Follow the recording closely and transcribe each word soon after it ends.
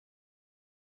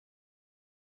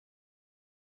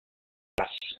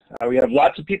We have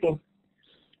lots of people.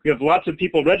 We have lots of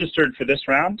people registered for this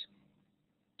round,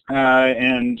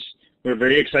 and we're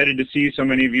very excited to see so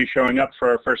many of you showing up for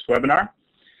our first webinar.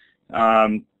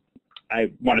 I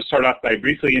want to start off by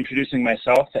briefly introducing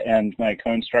myself and my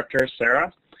co-instructor,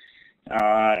 Sarah,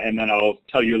 and then I'll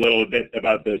tell you a little bit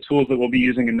about the tools that we'll be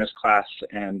using in this class,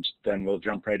 and then we'll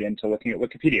jump right into looking at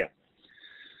Wikipedia.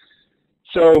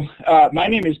 So my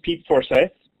name is Pete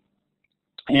Forsyth,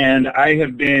 and I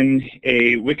have been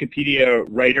a Wikipedia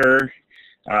writer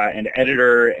and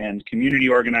editor and community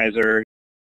organizer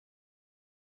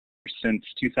since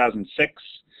 2006.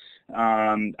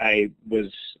 I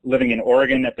was living in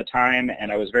Oregon at the time,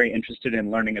 and I was very interested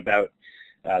in learning about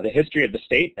the history of the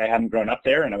state. I hadn't grown up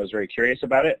there, and I was very curious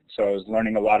about it, so I was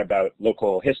learning a lot about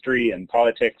local history and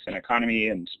politics and economy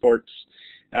and sports,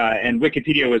 and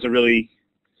Wikipedia was a really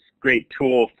great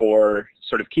tool for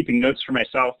sort of keeping notes for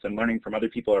myself and learning from other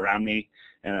people around me.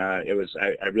 And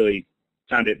I really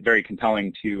found it very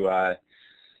compelling to write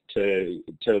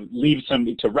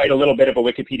a little bit of a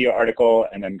Wikipedia article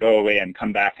and then go away and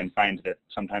come back and find that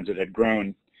sometimes it had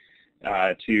grown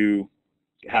to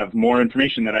have more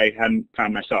information that I hadn't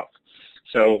found myself.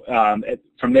 So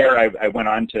from there, I went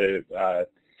on to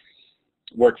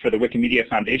work for the Wikimedia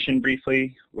Foundation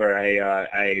briefly, where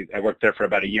I worked there for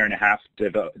about a year and a half,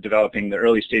 developing the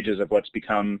early stages of what's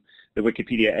become the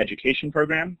Wikipedia Education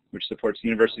Program, which supports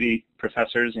university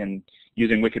professors in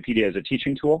using Wikipedia as a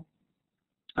teaching tool.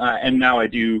 And now I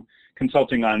do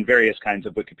consulting on various kinds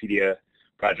of Wikipedia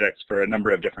projects for a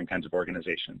number of different kinds of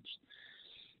organizations.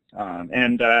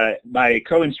 My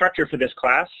co-instructor for this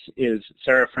class is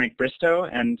Sarah Frank Bristow.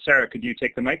 And Sarah, could you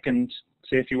take the mic and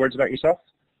say a few words about yourself?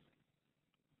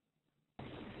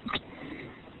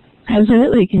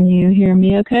 Absolutely. Can you hear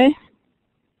me okay?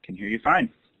 Can hear you fine.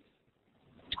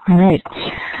 All right.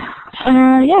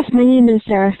 Yes, my name is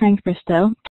Sarah Frank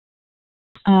Bristow.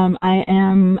 I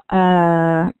am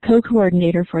a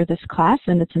co-coordinator for this class,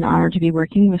 and it's an honor to be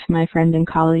working with my friend and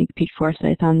colleague Pete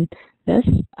Forsyth on this.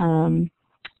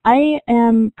 I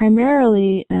am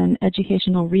primarily an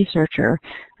educational researcher.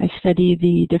 I study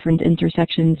the different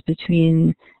intersections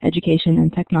between education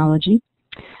and technology.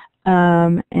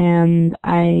 And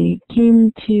I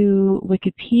came to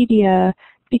Wikipedia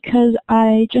because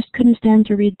I just couldn't stand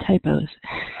to read typos.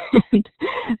 And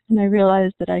I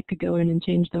realized that I could go in and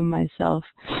change them myself.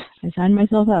 I signed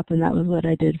myself up, and that was what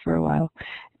I did for a while.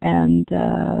 And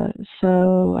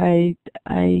so I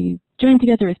joined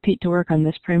together with Pete to work on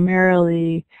this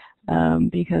primarily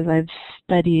because I've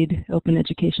studied open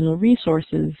educational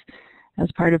resources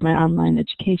as part of my online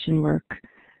education work.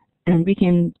 And we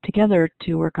came together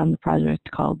to work on the project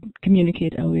called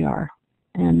Communicate OER.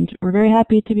 And we're very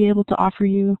happy to be able to offer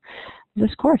you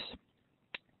this course.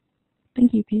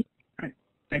 Thank you, Pete. All right.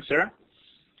 Thanks, Sarah.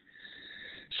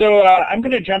 So I'm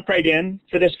going to jump right in.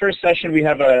 For this first session, we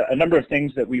have a number of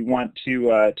things that we want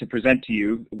to present to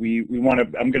you.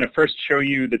 I'm going to first show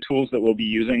you the tools that we'll be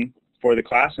using for the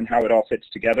class and how it all fits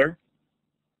together.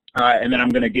 And then I'm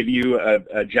going to give you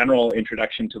a general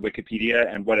introduction to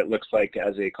Wikipedia and what it looks like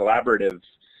as a collaborative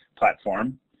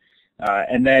platform.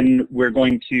 And then we're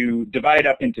going to divide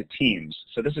up into teams.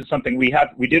 So this is something we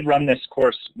did run this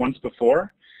course once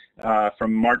before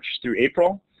from March through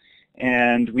April.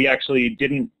 And we actually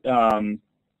didn't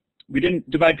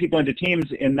divide people into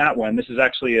teams in that one. This is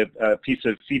actually a piece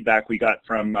of feedback we got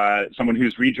from someone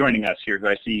who's rejoining us here, who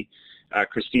I see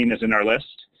Christine is in our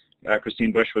list.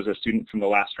 Christine Bush was a student from the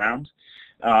last round.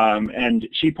 And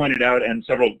she pointed out, and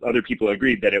several other people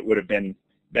agreed, that it would have been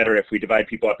better if we divide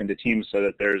people up into teams so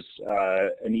that there's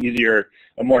a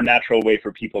more natural way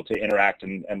for people to interact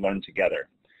and learn together.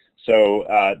 So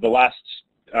the last,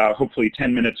 hopefully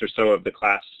 10 minutes or so of the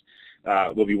class,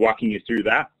 we'll be walking you through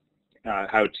that,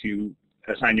 how to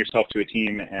assign yourself to a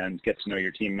team and get to know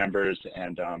your team members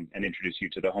and introduce you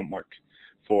to the homework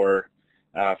for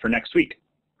next week.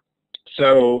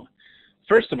 So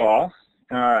first of all,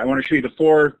 I want to show you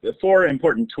the four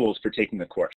important tools for taking the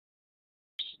course.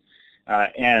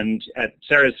 And at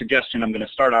Sarah's suggestion, I'm going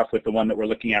to start off with the one that we're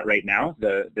looking at right now,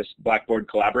 this Blackboard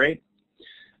Collaborate.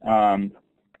 I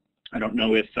don't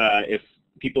know if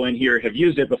people in here have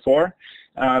used it before,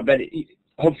 but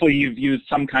hopefully you've used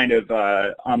some kind of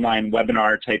online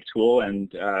webinar type tool, and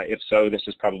if so, this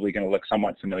is probably going to look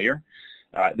somewhat familiar.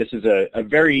 This is a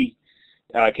very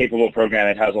capable program.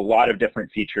 It has a lot of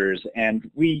different features, and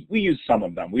we use some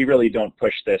of them. We really don't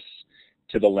push this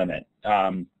to the limit.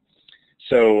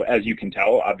 So as you can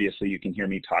tell, obviously you can hear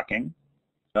me talking.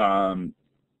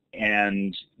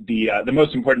 And the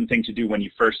most important thing to do when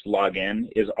you first log in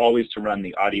is always to run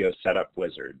the audio setup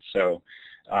wizard. So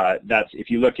that's, if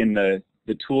you look in the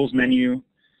tools menu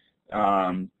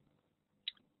under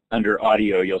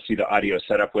audio, you'll see the audio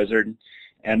setup wizard,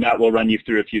 and that will run you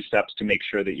through a few steps to make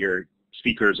sure that your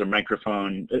speakers or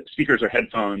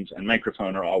headphones and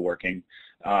microphone are all working.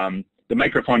 The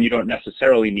microphone you don't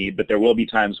necessarily need, but there will be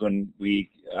times when we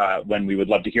would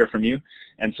love to hear from you,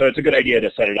 and so it's a good idea to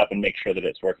set it up and make sure that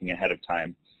it's working ahead of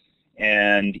time.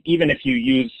 And even if you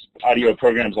use audio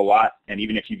programs a lot, and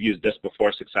even if you've used this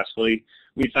before successfully,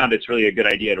 we found it's really a good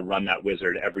idea to run that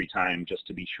wizard every time just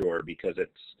to be sure, because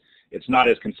it's not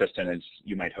as consistent as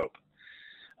you might hope.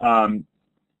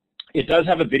 It does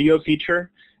have a video feature.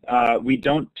 We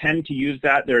don't tend to use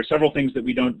that. There are several things that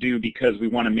we don't do because we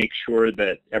want to make sure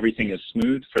that everything is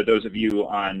smooth for those of you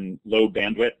on low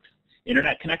bandwidth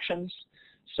internet connections.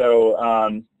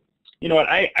 So you know what,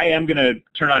 I am going to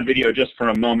turn on video just for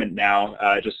a moment now,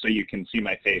 just so you can see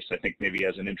my face. I think maybe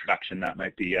as an introduction that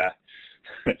might be a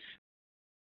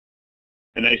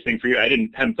nice thing for you. I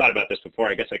hadn't thought about this before.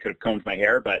 I guess I could have combed my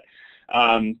hair, but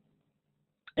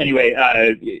anyway,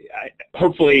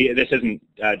 hopefully this isn't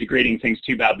degrading things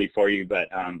too badly for you,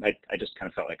 but I just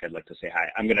kind of felt like I'd like to say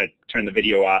hi. I'm going to turn the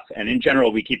video off, and in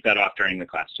general we keep that off during the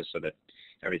class just so that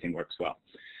everything works well.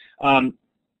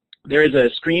 There is a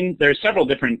screen. There are several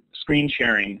different screen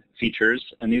sharing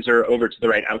features, and these are over to the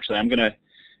right. Actually, I'm going to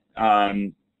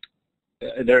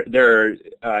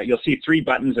you'll see 3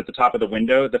 buttons at the top of the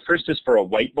window. The first is for a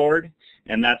whiteboard,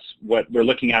 and that's what we're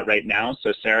looking at right now.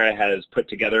 So Sarah has put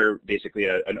together basically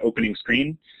an opening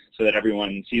screen so that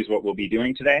everyone sees what we'll be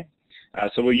doing today.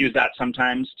 So we'll use that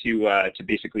sometimes to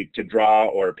basically draw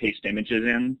or paste images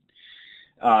in.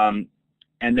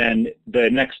 And then the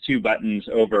next 2 buttons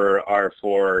over are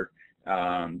for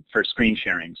screen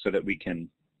sharing, so that we can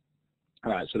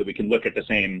look at the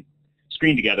same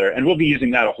screen together. And we'll be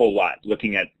using that a whole lot,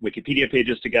 looking at Wikipedia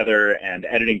pages together and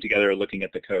editing together, looking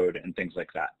at the code and things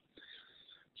like that.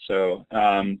 So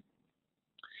and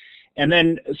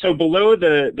then so below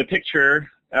the picture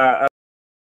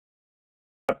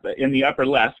in the upper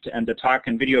left and the talk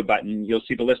and video button, you'll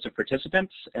see the list of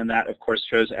participants, and that of course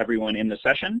shows everyone in the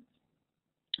session.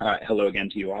 Hello again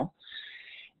to you all.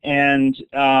 And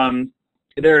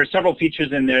there are several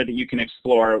features in there that you can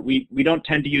explore. We don't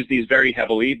tend to use these very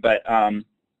heavily, but oh,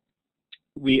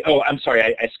 I'm sorry,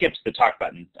 I skipped the talk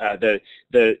button.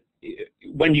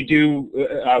 When we do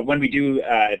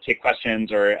take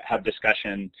questions or have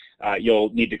discussion,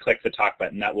 you'll need to click the talk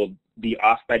button. That will be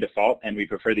off by default, and we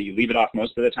prefer that you leave it off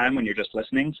most of the time when you're just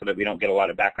listening, so that we don't get a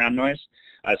lot of background noise.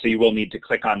 So you will need to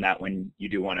click on that when you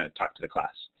do want to talk to the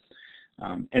class.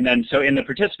 And then, so in the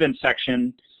participants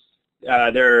section,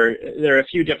 there are a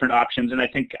few different options, and I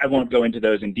think I won't go into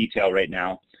those in detail right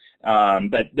now.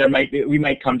 But we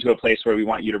might come to a place where we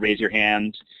want you to raise your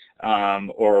hand,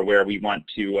 or where we want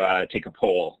to take a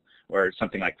poll or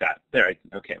something like that. There,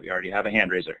 okay, we already have a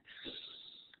hand raiser.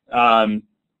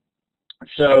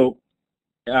 So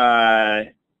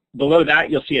below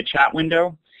that, you'll see a chat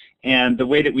window. And the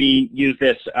way that we use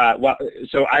this,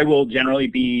 so I will generally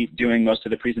be doing most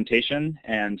of the presentation,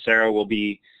 and Sarah will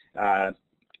be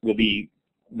running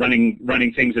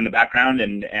things in the background,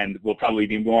 and will probably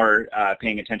be more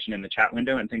paying attention in the chat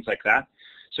window and things like that.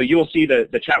 So you will see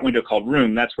the chat window called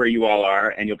Room. That's where you all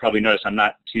are, and you'll probably notice I'm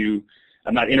not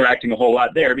interacting a whole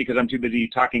lot there because I'm too busy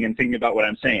talking and thinking about what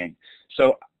I'm saying.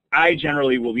 So I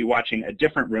generally will be watching a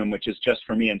different room, which is just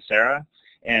for me and Sarah.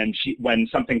 And when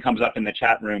something comes up in the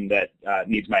chat room that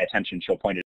needs my attention, she'll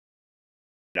point it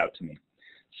out to me.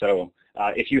 So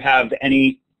if you have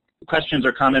any questions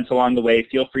or comments along the way,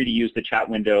 feel free to use the chat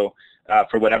window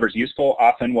for whatever's useful.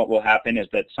 Often what will happen is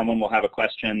that someone will have a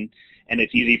question, and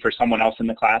it's easy for someone else in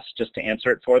the class just to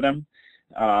answer it for them.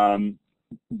 And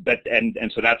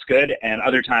so that's good. And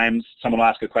other times someone will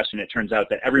ask a question, it turns out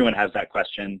that everyone has that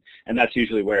question, and that's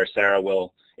usually where Sarah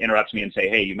will interrupt me and say,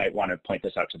 hey, you might want to point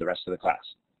this out to the rest of the class.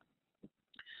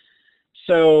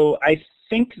 So I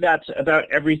think that's about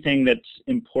everything that's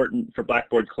important for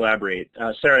Blackboard Collaborate.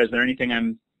 Sarah, is there anything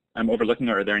I'm overlooking,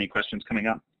 or are there any questions coming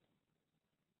up?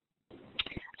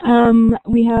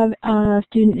 We have a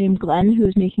student named Glenn who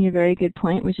is making a very good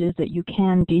point, which is that you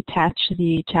can detach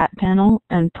the chat panel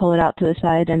and pull it out to the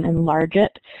side and enlarge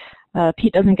it.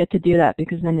 Pete doesn't get to do that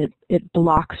because then it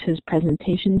blocks his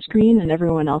presentation screen, and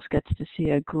everyone else gets to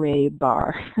see a gray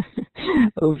bar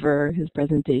over his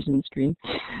presentation screen.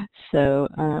 So,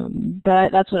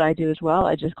 but that's what I do as well.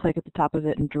 I just click at the top of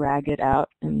it and drag it out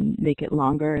and make it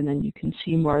longer, and then you can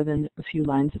see more than a few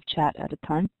lines of chat at a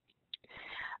time.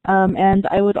 And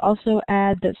I would also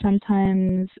add that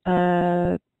sometimes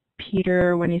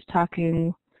Peter, when he's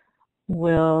talking,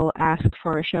 will ask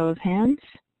for a show of hands.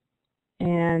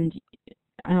 And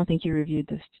I don't think you reviewed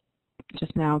this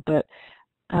just now, but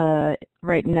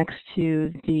right next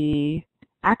to the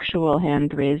actual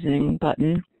hand-raising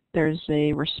button, there's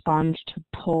a respond to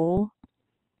poll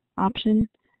option,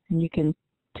 and you can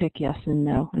tick yes and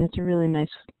no. And it's a really nice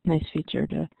feature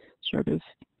to sort of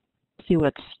see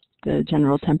what's the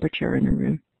general temperature in a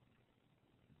room.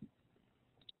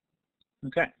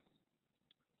 Okay.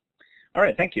 All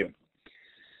right, thank you.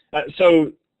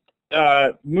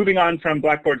 Moving on from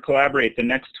Blackboard Collaborate, the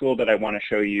next tool that I want to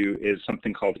show you is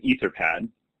something called Etherpad.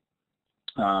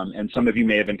 And some of you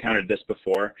may have encountered this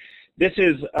before. This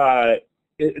is a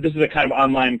kind of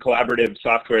online collaborative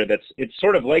software it's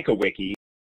sort of like a wiki,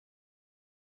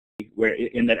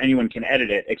 in that anyone can edit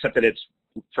it, except that it's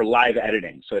for live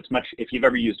editing. So if you've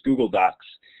ever used Google Docs,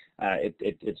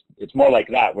 it's more like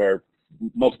that, where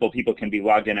multiple people can be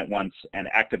logged in at once and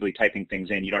actively typing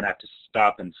things in. You don't have to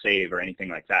stop and save or anything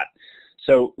like that.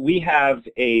 So we have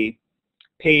a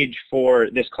page for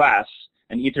this class,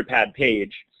 an Etherpad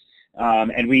page,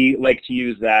 and we like to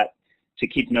use that to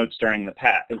keep notes during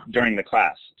the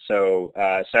class. So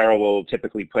Sarah will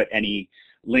typically put any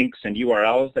links and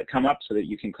URLs that come up so that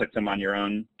you can click them on your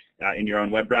own in your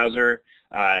own web browser,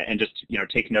 and just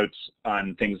take notes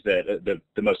on things that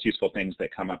the most useful things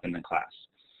that come up in the class.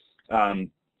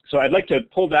 So I'd like to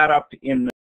pull that up in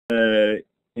the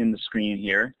screen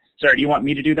here. Sarah, do you want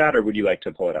me to do that, or would you like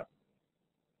to pull it up?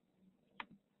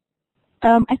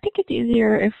 I think it's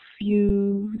easier if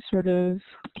you sort of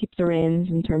keep the reins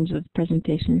in terms of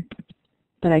presentation,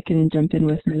 but I can jump in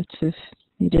with notes if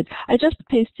needed. I just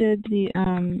pasted the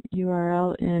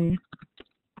URL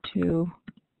into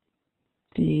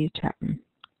the chat room.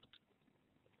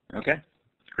 Okay,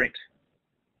 great.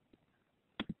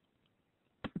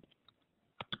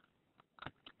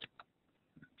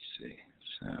 Let's see.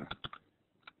 So.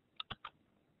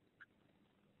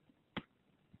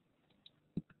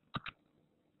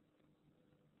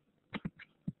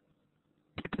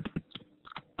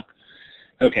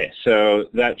 Okay, so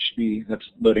that's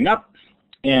loading up.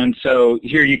 And so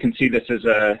here you can see this is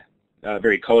a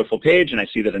very colorful page, and I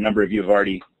see that a number of you have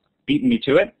already beaten me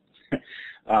to it.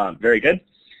 Very good.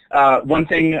 One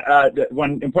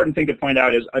important thing to point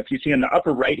out is if you see in the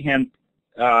upper right-hand,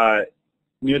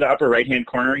 near the upper right-hand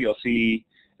corner, you'll see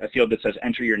a field that says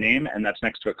enter your name, and that's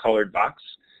next to a colored box.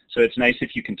 So it's nice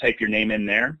if you can type your name in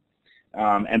there.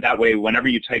 And that way, whenever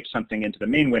you type something into the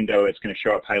main window, it's going to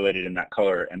show up highlighted in that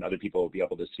color, and other people will be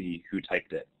able to see who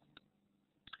typed it.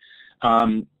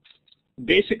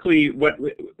 Basically, what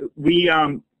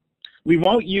we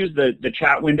won't use the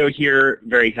chat window here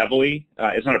very heavily.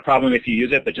 It's not a problem if you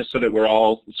use it, but just so that we're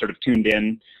all sort of tuned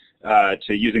in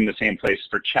to using the same place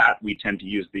for chat, we tend to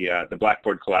use the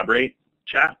Blackboard Collaborate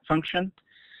chat function.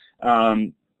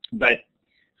 But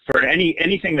for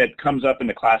anything that comes up in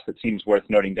the class that seems worth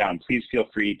noting down, please feel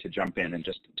free to jump in and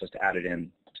just add it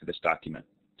in to this document.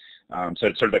 So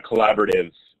it's sort of a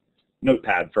collaborative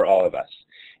notepad for all of us.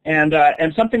 And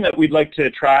something that we'd like to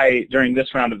try during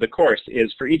this round of the course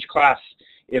is for each class,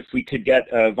 if we could get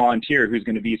a volunteer who's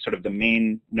going to be sort of the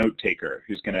main note taker,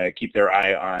 who's going to keep their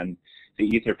eye on the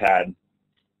Etherpad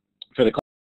for the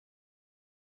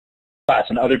class,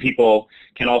 and other people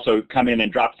can also come in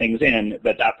and drop things in,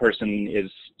 but that person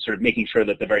is sort of making sure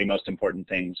that the very most important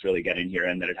things really get in here,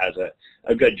 and that it has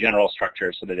a good general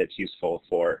structure so that it's useful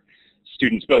for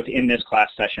students both in this class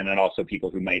session and also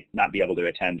people who might not be able to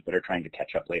attend but are trying to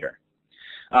catch up later.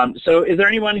 So is there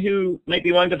anyone who might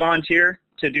be willing to volunteer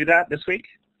to do that this week?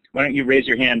 Why don't you raise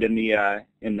your hand in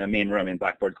the main room in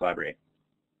Blackboard Collaborate?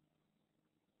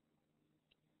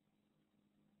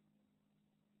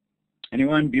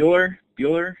 Anyone? Bueller?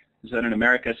 Bueller? Is that an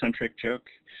America-centric joke?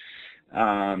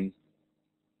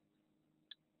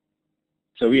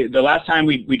 So the last time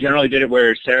we generally did it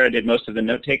where Sarah did most of the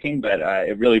note-taking, but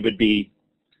it really would be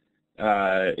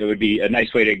a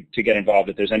nice way to get involved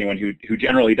if there's anyone who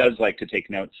generally does like to take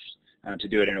notes, to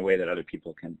do it in a way that other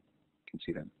people can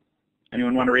see them.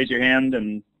 Anyone want to raise your hand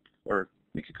or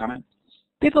make a comment?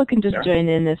 People can just Sarah? join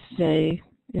in if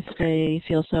they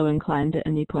feel so inclined at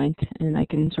any point, and I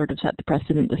can sort of set the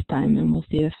precedent this time, and we'll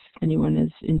see if anyone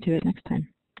is into it next time.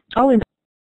 Oh, and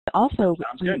also,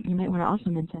 you might want to also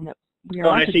mention that we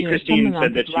are also doing Christine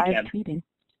said that she live can. tweeting.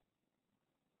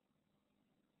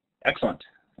 Excellent,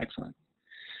 excellent.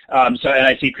 And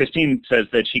I see Christine says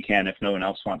that she can if no one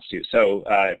else wants to.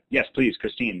 So yes, please,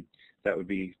 Christine, that would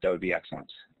be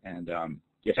excellent. And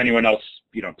if anyone else,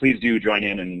 please do join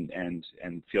in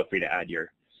and feel free to add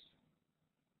your.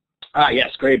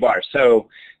 Yes, gray bar. So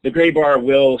the gray bar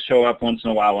will show up once in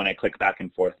a while when I click back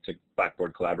and forth to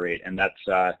Blackboard Collaborate, and that's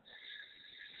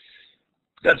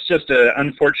just an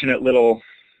unfortunate little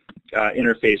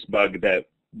interface bug that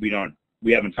we don't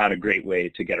we haven't found a great way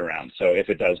to get around. So if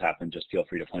it does happen, just feel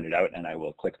free to point it out, and I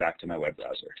will click back to my web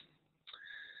browser.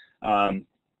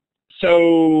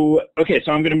 Okay,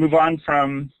 so I'm going to move on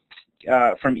from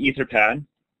Etherpad.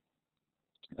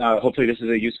 Hopefully this is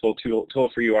a useful tool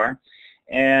for you,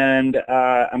 and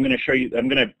I'm going to show you. I'm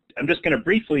just going to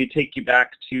briefly take you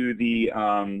back to the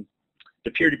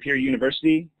peer-to-peer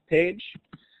university page,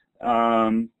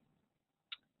 and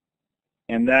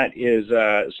that is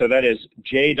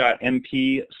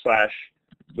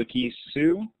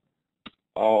j.mp/wikisu,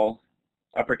 all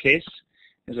uppercase,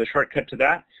 is a shortcut to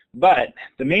that. But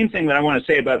the main thing that I want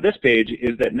to say about this page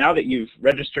is that now that you've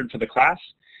registered for the class,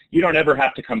 you don't ever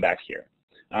have to come back here.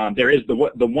 There is the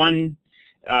one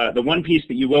piece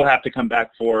that you will have to come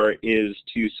back for is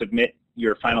to submit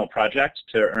your final project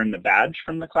to earn the badge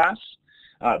from the class.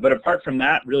 But apart from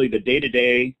that, really the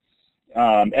day-to-day,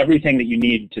 everything that you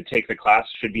need to take the class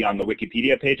should be on the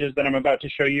Wikipedia pages that I'm about to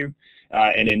show you,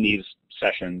 and in these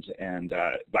sessions and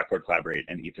Blackboard Collaborate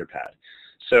and Etherpad.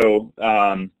 So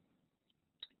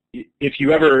if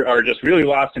you ever are just really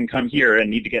lost and come here and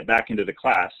need to get back into the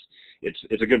class,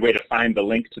 it's a good way to find the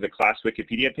link to the class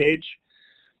Wikipedia page.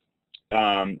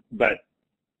 But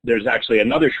there's actually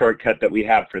another shortcut that we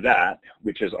have for that,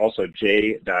 which is also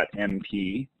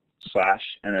j.mp/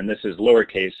 and then this is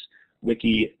lowercase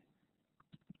wiki-class.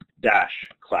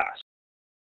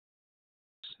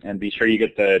 And be sure you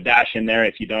get the dash in there.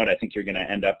 If you don't, I think you're going to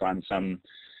end up on some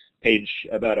page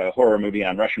about a horror movie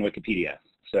on Russian Wikipedia.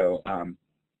 So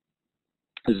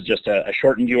this is just a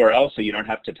shortened URL, so you don't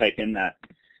have to type in that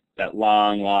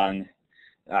long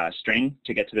string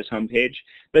to get to this home page.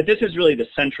 But this is really the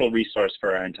central resource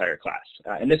for our entire class.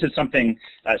 And this is something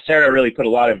Sarah really put a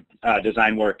lot of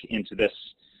design work into this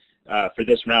for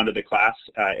this round of the class.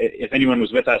 If anyone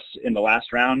was with us in the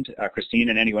last round, Christine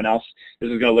and anyone else,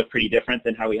 this is going to look pretty different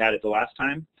than how we had it the last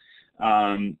time.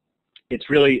 It's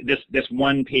really, this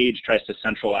one page tries to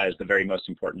centralize the very most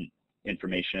important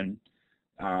information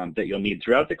that you'll need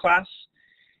throughout the class.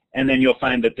 And then you'll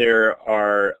find that there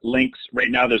are links. Right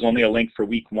now there's only a link for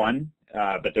week 1,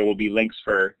 but there will be links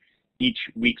for each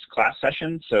week's class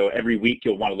session. So every week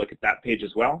you'll want to look at that page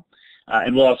as well.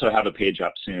 And we'll also have a page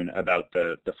up soon about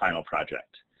the final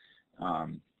project,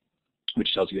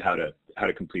 which tells you how to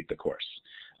complete the course.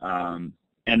 And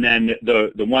then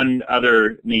the one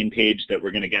other main page that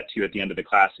we're going to get to at the end of the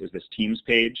class is this Teams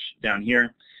page down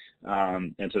here.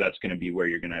 And so that's going to be where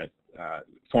you're going to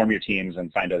form your teams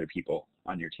and find other people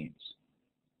on your teams.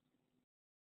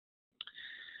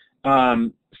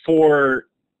 For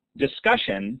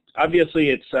discussion,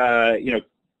 obviously it's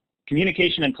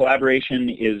communication and collaboration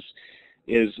is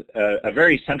a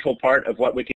very central part of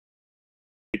what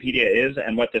Wikipedia is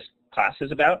and what this class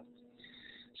is about.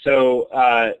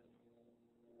 So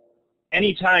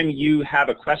anytime you have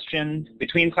a question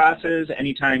between classes,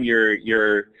 anytime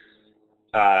you're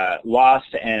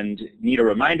lost and need a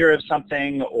reminder of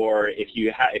something, or if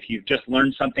you've just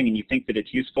learned something and you think that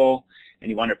it's useful and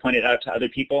you want to point it out to other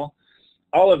people,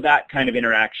 all of that kind of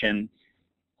interaction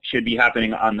should be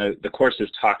happening on the course's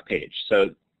talk page.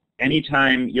 So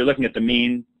anytime you're looking at the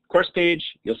main course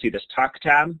page, you'll see this talk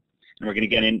tab, and we're going to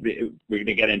get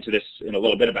into this in a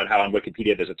little bit about how on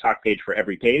Wikipedia there's a talk page for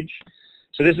every page.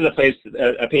 So this is a page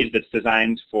that's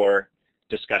designed for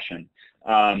discussion.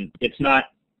 It's not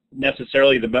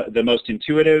necessarily the most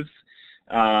intuitive.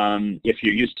 If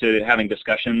you're used to having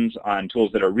discussions on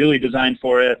tools that are really designed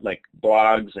for it, like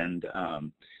blogs and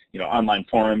online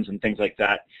forums and things like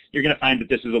that, you're going to find that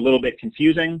this is a little bit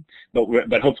confusing.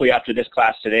 But hopefully after this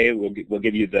class today, we'll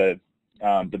give you the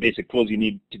basic tools you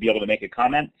need to be able to make a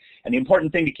comment. And the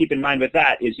important thing to keep in mind with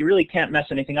that is you really can't mess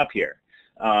anything up here.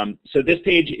 So this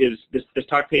page is this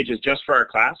talk page is just for our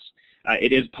class.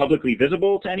 It is publicly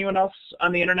visible to anyone else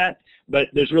on the internet, but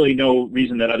there's really no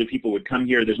reason that other people would come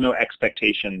here. There's no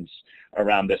expectations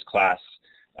around this class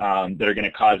that are going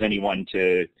to cause anyone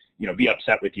to be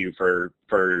upset with you for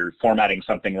formatting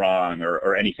something wrong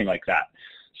or anything like that.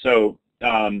 So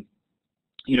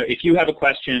if you have a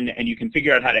question and you can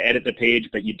figure out how to edit the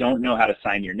page, but you don't know how to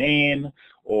sign your name,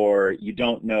 or you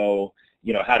don't know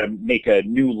how to make a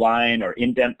new line or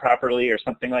indent properly or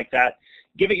something like that,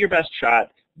 give it your best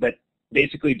shot, but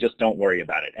basically just don't worry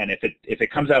about it. And if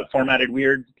it comes out formatted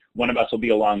weird, one of us will be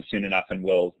along soon enough, and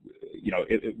we'll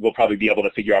probably be able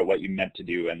to figure out what you meant to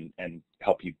do and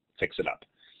help you fix it up.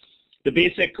 The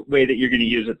basic way that you're going to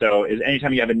use it, though, is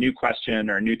anytime you have a new question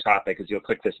or a new topic, is you'll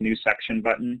click this new section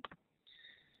button,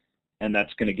 and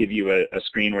that's going to give you a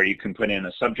screen where you can put in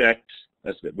a subject,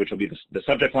 which will be the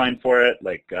subject line for it,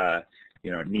 like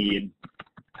need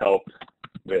help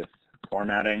with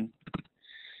formatting.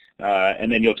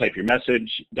 and then you'll type your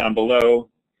message down below.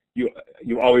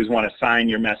 You always want to sign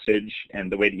your message, and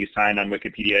the way that you sign on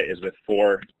Wikipedia is with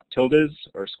 4 tildes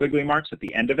or squiggly marks at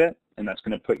the end of it, and that's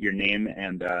going to put your name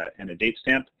and a date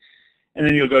stamp. And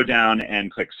then you'll go down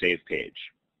and click Save Page.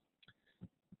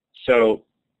 So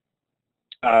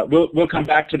we'll come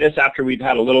back to this after we've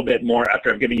had a little bit more,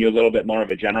 after I've given you a little bit more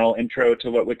of a general intro to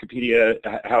what Wikipedia,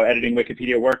 how editing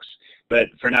Wikipedia works. But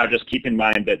for now, just keep in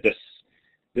mind that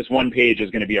this one page is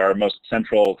going to be our most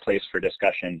central place for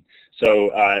discussion.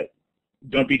 So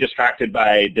don't be distracted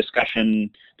by discussion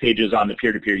pages on the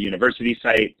peer-to-peer university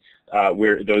site,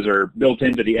 where those are built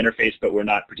into the interface, but we're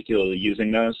not particularly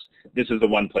using those. This is the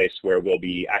one place where we'll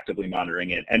be actively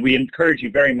monitoring it. And we encourage you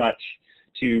very much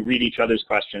to read each other's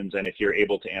questions, and if you're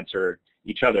able to answer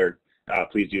each other,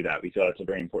 please do that. We feel that's a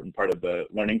very important part of the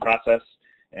learning process,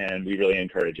 and we really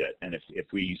encourage it. And if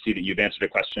we see that you've answered a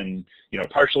question,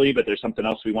 partially, but there's something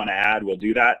else we want to add, we'll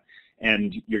do that.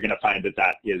 And you're going to find that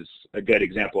that is a good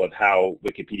example of how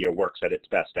Wikipedia works at its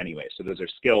best anyway. So those are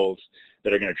skills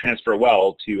that are going to transfer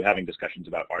well to having discussions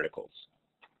about articles.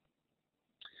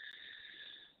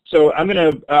 So I'm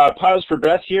going to pause for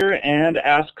breath here and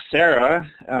ask Sarah,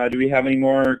 do we have any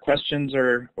more questions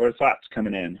or thoughts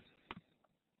coming in?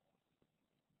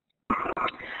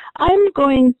 I'm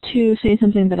going to say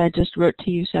something that I just wrote to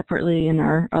you separately in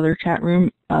our other chat room.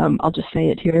 I'll just say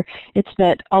it here. It's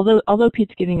that although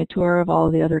Pete's giving a tour of all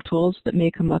of the other tools that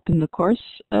may come up in the course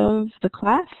of the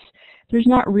class, there's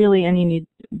not really any need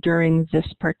during this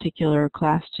particular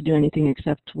class to do anything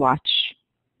except watch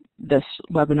this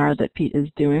webinar that Pete is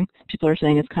doing. People are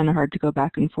saying it's kind of hard to go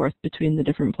back and forth between the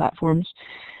different platforms.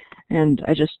 And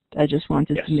I just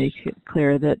wanted to make it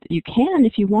clear that you can,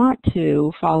 if you want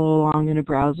to, follow along in a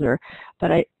browser.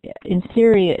 But in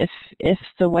theory, if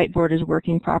the whiteboard is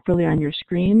working properly on your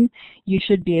screen, you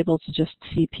should be able to just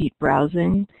see Pete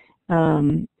browsing,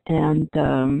 and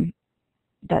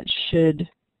that should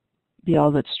be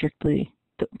all that's strictly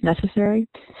necessary.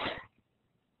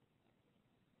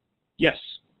 Yes,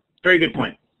 very good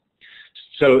point.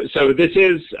 So this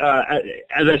is,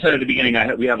 as I said at the beginning,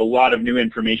 we have a lot of new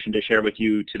information to share with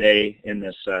you today in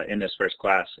this first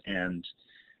class, and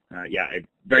yeah, I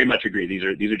very much agree. These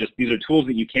are tools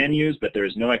that you can use, but there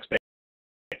is no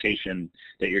expectation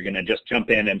that you're going to just jump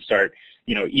in and start,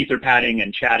 etherpadding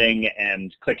and chatting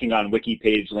and clicking on wiki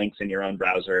page links in your own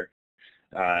browser.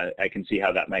 I can see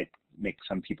how that might make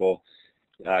some people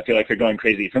feel like they're going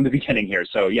crazy from the beginning here.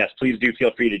 So yes, please do feel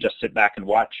free to just sit back and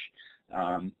watch.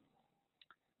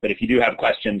 But if you do have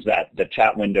questions, the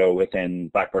chat window within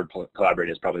Blackboard Collaborate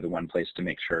is probably the one place to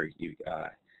make sure you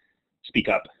speak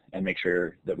up and make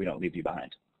sure that we don't leave you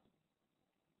behind.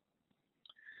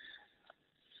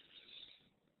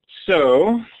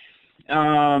 So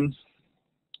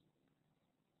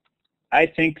I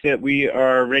think that we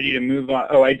are ready to move on.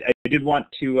 Oh, I did want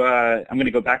to, I'm going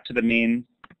to go back to the main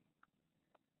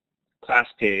class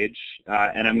page,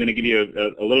 and I'm going to give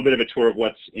you a little bit of a tour of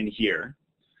what's in here.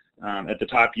 At the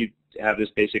top, you have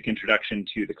this basic introduction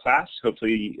to the class.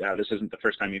 Hopefully, this isn't the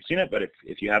first time you've seen it, but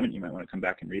if you haven't, you might want to come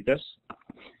back and read this.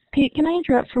 Pete, can I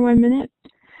interrupt for 1 minute?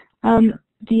 Sure.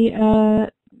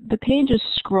 The page is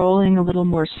scrolling a little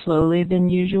more slowly than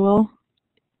usual,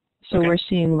 so Okay. We're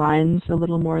seeing lines a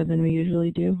little more than we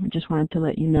usually do. I just wanted to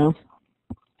let you know.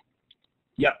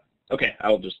 Yep. Okay.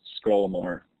 I'll just scroll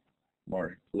more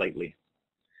lightly.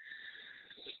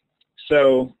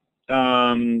 So.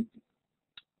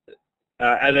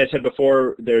 As I said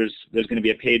before, there's going to be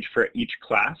a page for each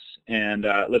class, and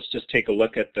let's just take a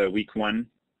look at the week 1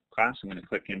 class. I'm going to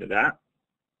click into that.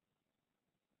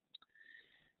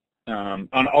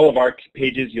 On all of our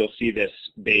pages, you'll see this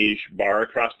beige bar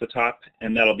across the top,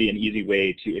 and that'll be an easy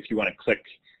way to, if you want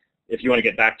to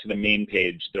get back to the main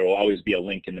page, there will always be a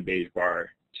link in the beige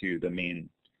bar to the main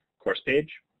course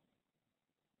page.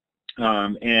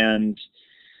 And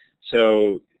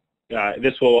so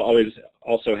this will always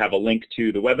also have a link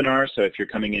to the webinar, so if you're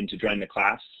coming in to join the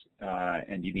class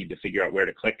and you need to figure out where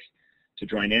to click to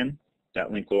join in,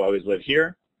 that link will always live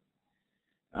here.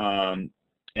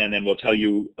 And then we'll tell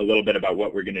you a little bit about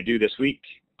what we're going to do this week.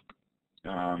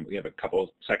 We have a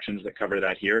couple sections that cover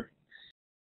that here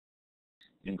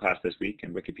in class this week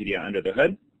in Wikipedia Under the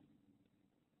Hood.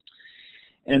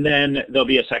 And then there'll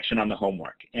be a section on the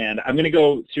homework. And I'm going to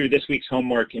go through this week's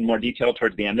homework in more detail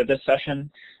towards the end of this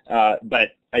session. But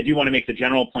I do want to make the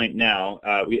general point now.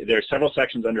 There are several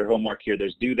sections under homework here.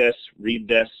 There's do this, read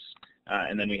this,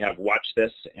 and then we have watch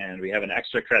this, and we have an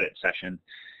extra credit section.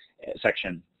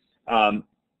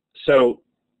 So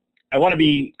I want to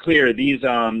be clear, these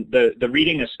the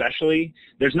reading especially,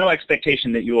 there's no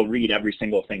expectation that you will read every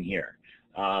single thing here.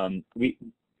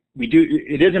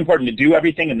 it is important to do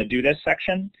everything in the do this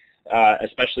section,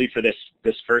 especially for this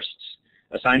first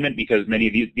assignment, because many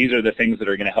of these are the things that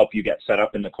are going to help you get set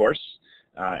up in the course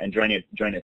and join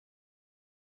a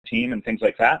team and things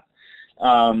like that.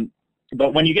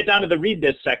 But when you get down to the read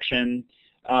this section,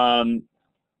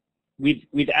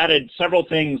 we've added several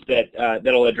things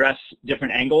that'll address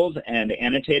different angles and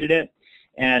annotated it.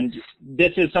 And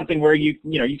this is something where you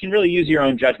can really use your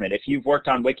own judgment. If you've worked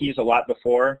on wikis a lot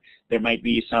before, there might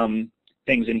be some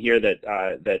things in here that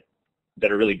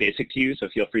are really basic to you, so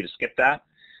feel free to skip that.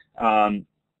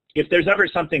 If there's ever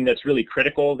something that's really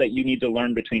critical that you need to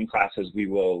learn between classes,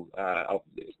 we'll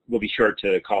be sure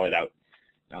to call it out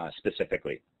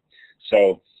specifically.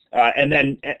 So and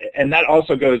that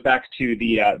also goes back to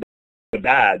the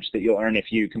badge that you'll earn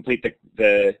if you complete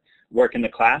the work in the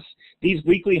class. These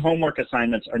weekly homework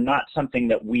assignments are not something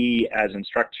that we as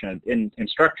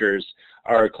instructors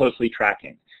are closely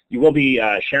tracking. You will be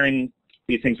sharing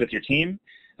these things with your team,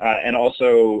 and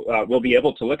also we'll be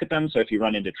able to look at them. So if you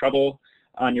run into trouble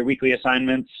on your weekly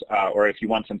assignments, or if you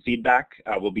want some feedback,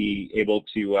 we'll be able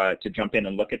to jump in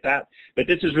and look at that. But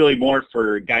this is really more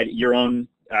for your own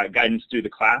guidance through the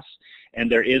class.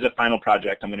 And there is a final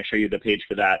project. I'm going to show you the page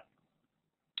for that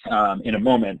in a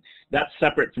moment. That's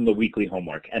separate from the weekly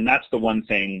homework, and that's the one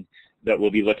thing that we'll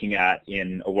be looking at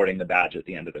in awarding the badge at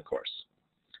the end of the course.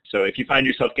 So if you find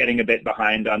yourself getting a bit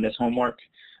behind on this homework,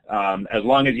 as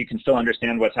long as you can still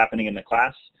understand what's happening in the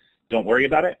class, don't worry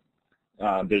about it.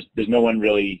 There's no one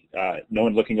really, no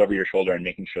one looking over your shoulder and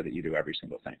making sure that you do every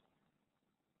single thing.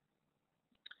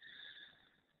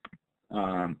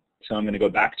 So I'm going to go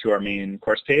back to our main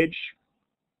course page,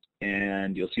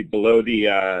 and you'll see below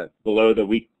the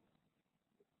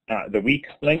week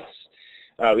links,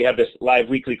 we have this live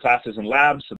weekly classes and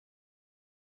labs. So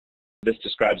this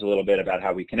describes a little bit about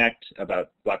how we connect,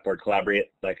 about Blackboard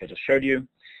Collaborate, like I just showed you.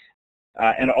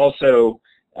 And also,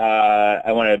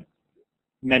 I want to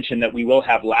mention that we will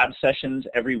have lab sessions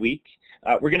every week.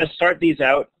 We're going to start these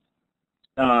out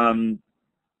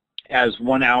as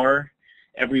 1 hour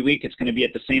every week. It's going to be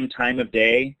at the same time of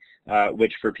day,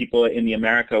 which for people in the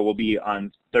America will be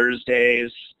on Thursday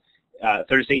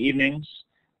evenings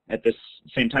at this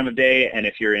same time of day. And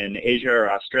if you're in Asia or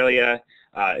Australia,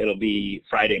 it'll be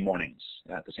Friday mornings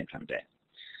at the same time of day.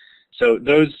 So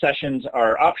those sessions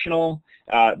are optional,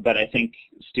 but I think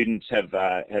students have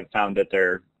found that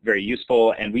they're very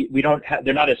useful, and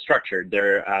they're not as structured.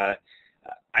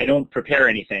 I don't prepare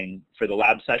anything for the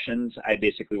lab sessions. I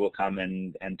basically will come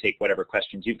and take whatever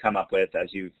questions you've come up with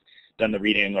as you've done the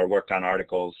reading or worked on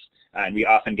articles, and we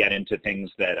often get into things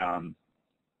that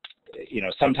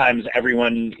sometimes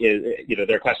everyone is,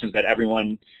 there are questions that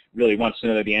everyone really wants to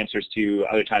know the answers to.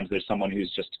 Other times there's someone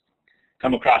who's just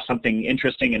come across something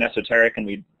interesting and esoteric, and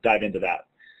we dive into that.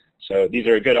 So these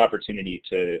are a good opportunity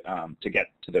to get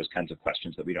to those kinds of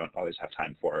questions that we don't always have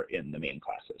time for in the main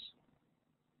classes.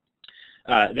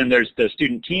 Then there's the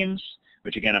student teams,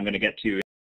 which again I'm going to get to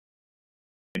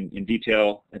in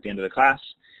detail at the end of the class.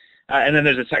 And then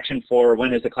there's a section for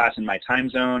when is the class in my time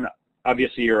zone.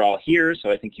 Obviously you're all here, so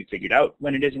I think you figured out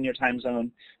when it is in your time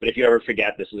zone. But if you ever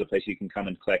forget, this is a place you can come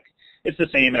and click. It's the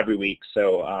same every week.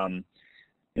 So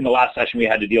in the last session we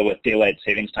had to deal with daylight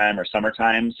savings time or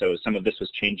summertime, so some of this was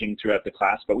changing throughout the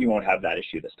class, but we won't have that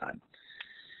issue this time.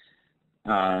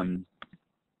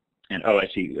 And oh, I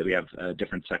see we have a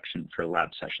different section for lab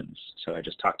sessions. So I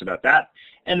just talked about that.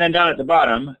 And then down at the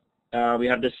bottom, we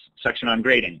have this section on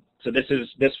grading. So this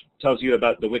tells you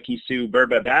about the WikiSue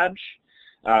Burba badge.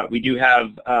 We do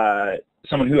have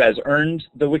someone who has earned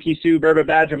the WikiSue Burba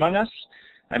badge among us.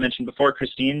 I mentioned before,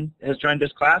 Christine has joined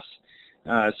this class.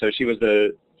 So she was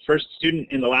the first student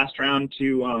in the last round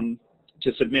to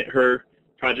submit her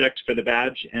project for the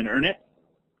badge and earn it.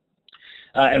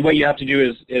 And what you have to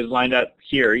do is lined up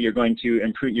here. You're going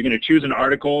to choose an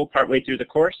article partway through the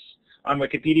course on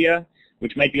Wikipedia,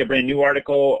 which might be a brand new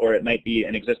article, or it might be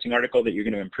an existing article that you're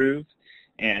going to improve.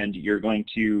 And you're going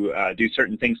to do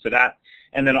certain things to that.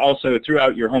 And then also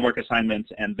throughout your homework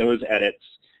assignments and those edits,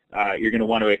 you're going to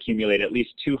want to accumulate at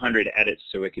least 200 edits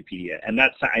to Wikipedia. And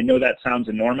I know that sounds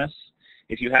enormous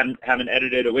if you haven't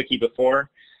edited a wiki before,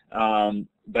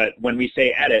 but when we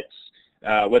say edits,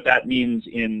 what that means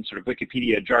in sort of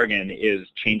Wikipedia jargon is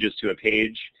changes to a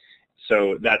page.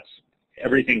 So that's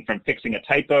everything from fixing a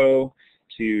typo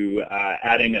to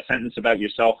adding a sentence about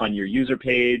yourself on your user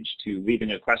page, to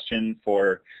leaving a question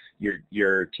for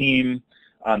your team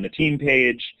on the team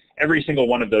page. Every single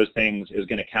one of those things is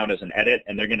going to count as an edit,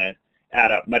 and they're going to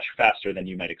add up much faster than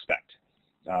you might expect.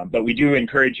 But we do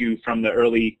encourage you from the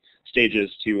early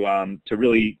stages to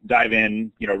really dive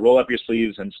in, roll up your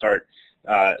sleeves and start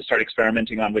start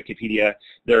experimenting on Wikipedia,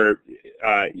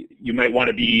 you might want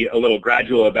to be a little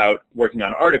gradual about working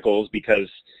on articles, because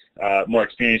more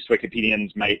experienced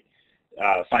Wikipedians might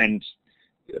find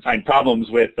problems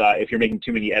with if you're making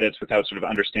too many edits without sort of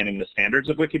understanding the standards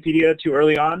of Wikipedia too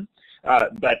early on.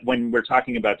 But when we're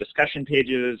talking about discussion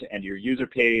pages and your user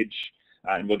page,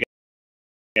 and we'll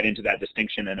get into that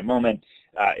distinction in a moment,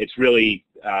 it's really,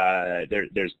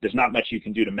 there's not much you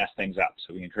can do to mess things up.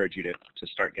 So we encourage you to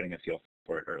start getting a feel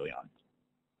for it early on.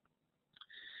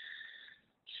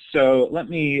 So let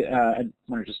me, I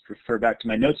want to just refer back to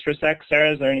my notes for a sec.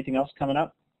 Sarah, is there anything else coming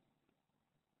up?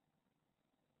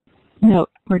 No,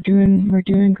 we're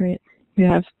doing great. We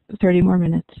have 30 more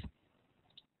minutes.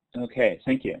 Okay,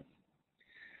 thank you.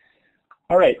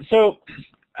 All right, so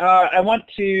I'm going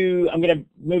to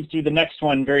move through the next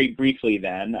one very briefly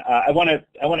then. I want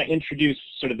to introduce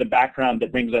sort of the background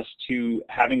that brings us to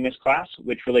having this class,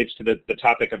 which relates to the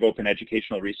topic of open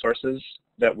educational resources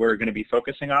that we're going to be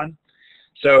focusing on.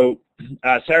 So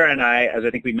Sarah and I, as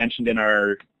I think we mentioned in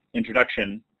our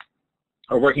introduction,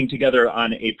 are working together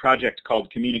on a project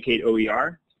called Communicate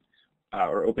OER,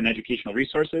 or Open Educational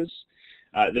Resources.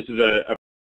 This is a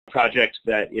project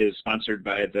that is sponsored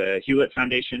by the Hewlett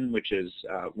Foundation, which is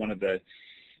one of the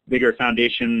bigger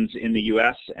foundations in the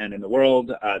US and in the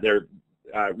world. They're,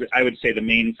 I would say, the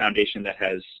main foundation that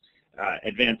has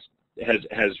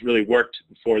has really worked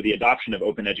for the adoption of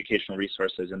open educational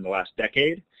resources in the last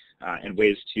decade, and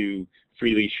ways to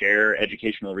freely share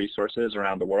educational resources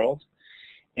around the world.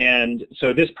 And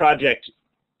so this project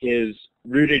is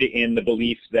rooted in the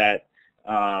belief that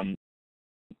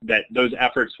that those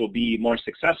efforts will be more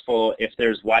successful if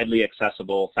there's widely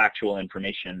accessible factual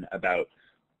information about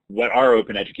what are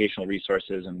open educational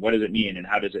resources and what does it mean and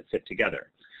how does it fit together.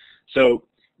 So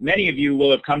many of you will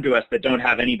have come to us that don't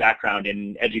have any background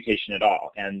in education at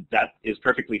all, and that is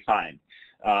perfectly fine.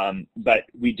 But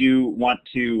we do want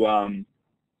to,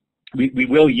 we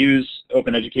will use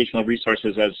open educational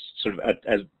resources as sort of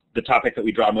as the topic that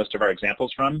we draw most of our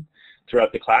examples from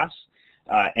throughout the class.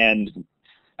 And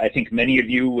I think many of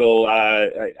you will,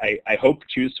 I hope,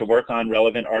 choose to work on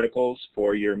relevant articles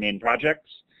for your main projects.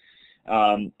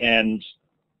 And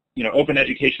you know, open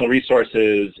educational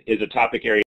resources is a topic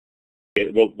area.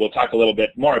 We'll talk a little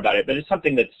bit more about it, but it's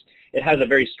something it has a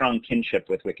very strong kinship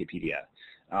with Wikipedia.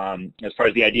 As far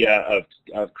as the idea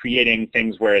of creating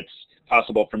things where it's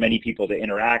possible for many people to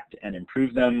interact and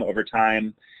improve them over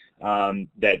time,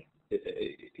 that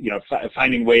you know,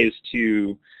 finding ways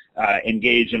to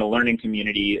engage in a learning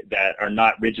community that are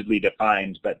not rigidly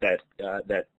defined, but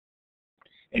that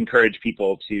encourage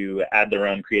people to add their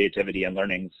own creativity and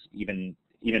learnings, even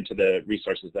to the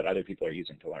resources that other people are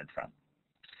using to learn from.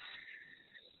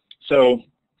 So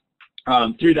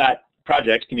through that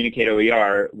project, Communicate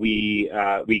OER, we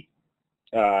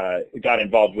got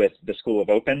involved with the School of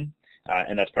Open,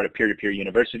 and that's part of Peer-to-Peer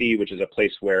University, which is a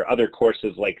place where other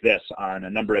courses like this on a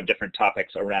number of different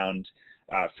topics around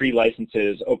free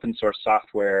licenses, open source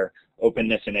software,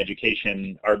 openness in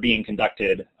education are being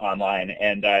conducted online.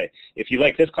 And if you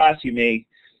like this class, you may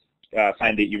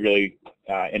find that you really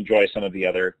enjoy some of the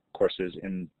other courses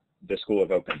in the School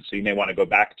of Open. So you may want to go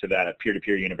back to that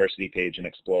Peer-to-Peer University page and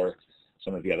explore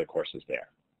some of the other courses there.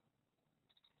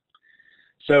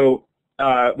 So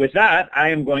with that, I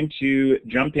am going to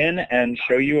jump in and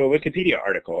show you a Wikipedia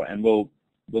article, and we'll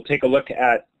take a look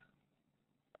at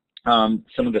some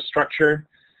of the structure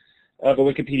of a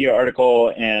Wikipedia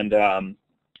article and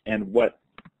what.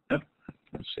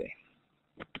 Let's see.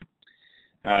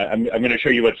 I'm going to show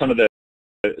you what some of the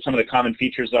common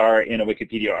features are in a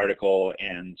Wikipedia article,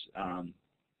 and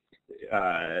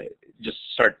just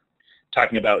start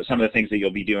talking about some of the things that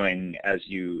you'll be doing as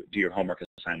you do your homework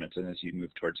assignments and as you move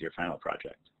towards your final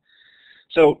project.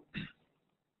 So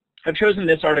I've chosen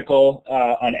this article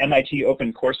on MIT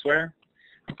OpenCourseWare.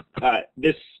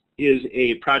 This is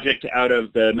a project out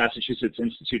of the Massachusetts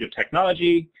Institute of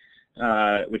Technology,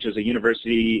 which is a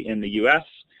university in the US.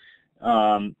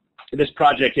 This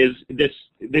project is, this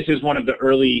is one of the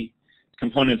early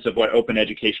components of what open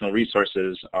educational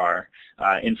resources are.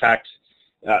 In fact,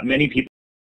 many people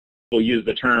use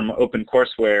the term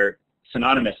OpenCourseWare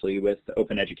synonymously with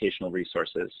open educational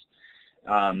resources.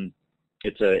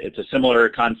 It's a similar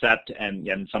concept,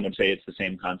 and some would say it's the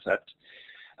same concept.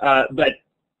 But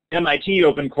MIT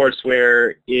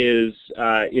OpenCourseWare is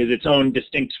its own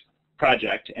distinct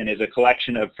project and is a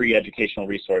collection of free educational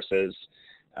resources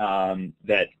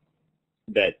that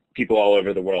people all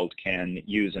over the world can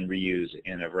use and reuse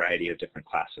in a variety of different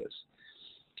classes.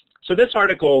 So this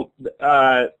article,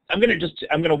 I'm going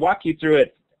to walk you through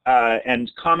it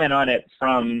and comment on it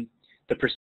from the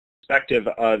perspective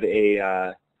of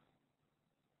an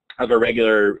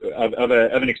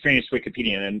experienced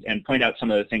Wikipedian and point out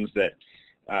some of the things that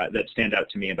that stand out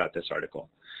to me about this article.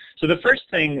 So the first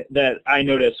thing that I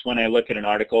notice when I look at an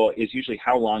article is usually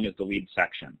how long is the lead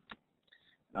section.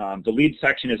 The lead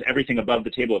section is everything above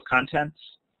the table of contents,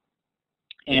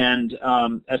 and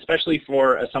especially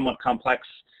for a somewhat complex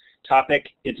topic,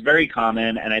 it's very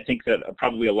common, and I think that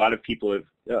probably a lot of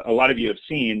you have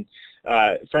seen,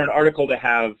 for an article to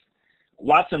have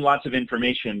lots and lots of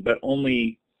information, but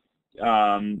only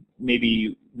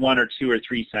maybe 1 or 2 or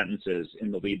 3 sentences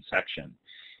in the lead section.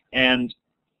 And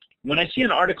when I see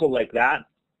an article like that,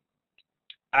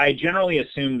 I generally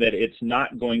assume that it's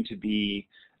not going to be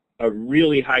a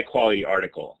really high quality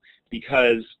article,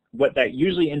 because what that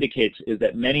usually indicates is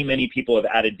that many, many people have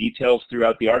added details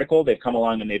throughout the article. They've come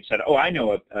along and they've said, oh, I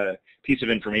know a piece of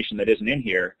information that isn't in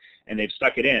here, and they've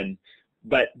stuck it in,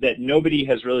 but that nobody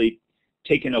has really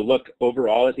taken a look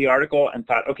overall at the article and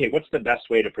thought, okay, what's the best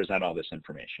way to present all this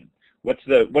information? What's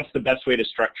the best way to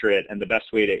structure it and the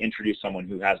best way to introduce someone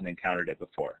who hasn't encountered it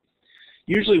before?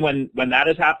 Usually when that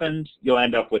has happened, you'll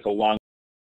end up with a longer,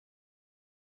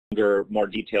 more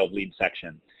detailed lead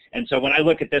section. And so when I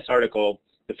look at this article,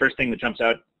 the first thing that jumps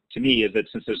out to me is that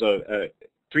since there's a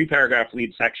 3-paragraph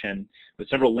lead section with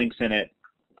several links in it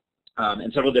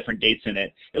and several different dates in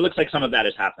it, it looks like some of that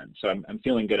has happened. So I'm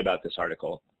feeling good about this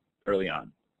article early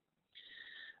on.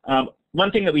 One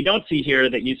thing that we don't see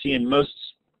here that you see in most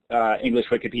English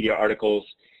Wikipedia articles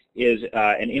is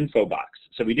an info box.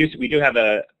 So we do have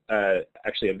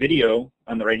actually a video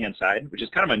on the right-hand side, which is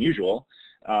kind of unusual.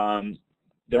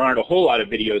 There aren't a whole lot of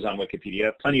videos on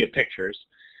Wikipedia, plenty of pictures.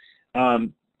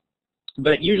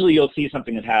 But usually you'll see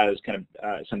something that has kind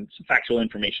of some factual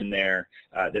information there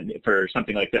that for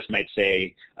something like this might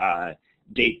say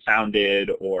date founded,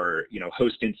 or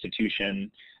host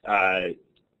institution, the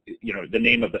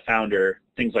name of the founder,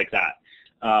 things like that.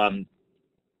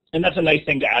 And that's a nice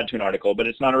thing to add to an article, but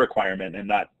it's not a requirement, and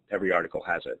not every article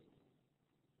has it.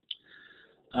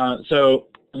 So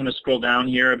I'm going to scroll down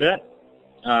here a bit.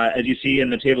 As you see in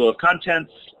the table of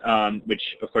contents,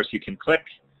 which of course you can click,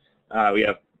 we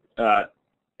have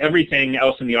everything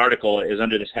else in the article is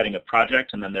under this heading of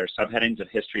project, and then there's subheadings of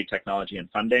history, technology, and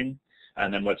funding.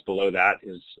 And then what's below that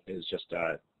is just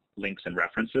links and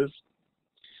references.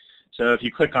 So if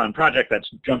you click on project, that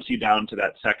jumps you down to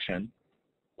that section.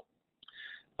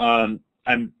 I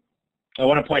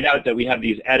want to point out that we have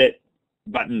these edit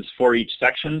buttons for each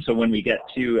section. So when we get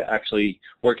to actually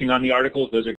working on the articles,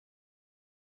 those are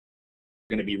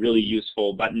going to be really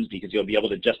useful buttons, because you'll be able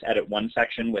to just edit one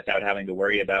section without having to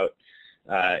worry about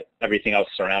everything else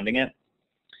surrounding it.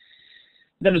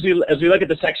 Then as we look at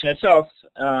the section itself,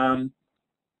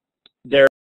 there's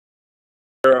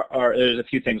a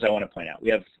few things I want to point out.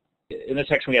 In this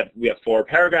section we have 4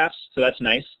 paragraphs, so that's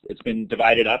nice. It's been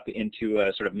divided up into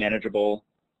a sort of manageable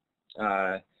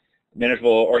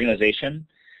organization.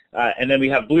 And then we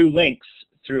have blue links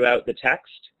throughout the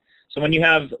text. So when you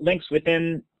have links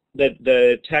within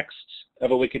the text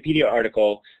of a Wikipedia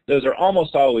article, those are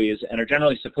almost always and are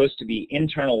generally supposed to be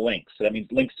internal links. So that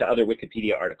means links to other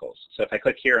Wikipedia articles. So if I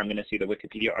click here, I'm going to see the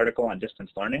Wikipedia article on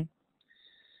distance learning,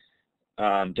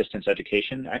 distance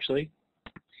education, actually.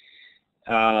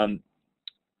 And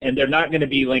they're not going to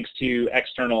be links to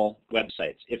external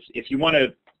websites. If you want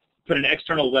to put an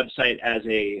external website as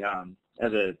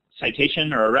a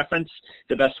citation or a reference,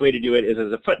 the best way to do it is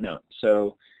as a footnote.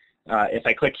 So if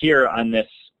I click here on this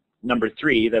number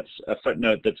 3, that's a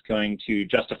footnote that's going to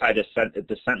justify this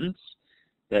sentence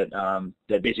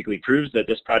that basically proves that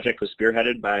this project was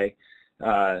spearheaded by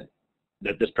that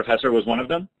this professor was one of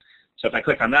them. So if I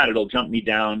click on that, it'll jump me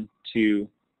down to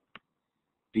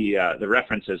the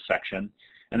references section.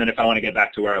 And then if I want to get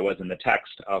back to where I was in the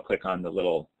text, I'll click on the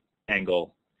little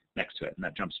angle next to it, and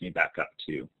that jumps me back up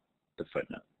to the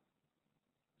footnote.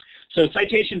 So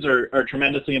citations are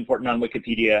tremendously important on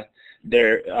Wikipedia.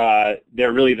 They're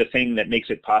really the thing that makes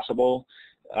it possible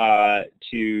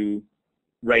to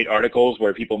write articles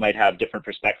where people might have different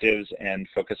perspectives and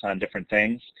focus on different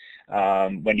things.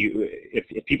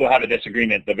 If people have a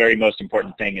disagreement, the very most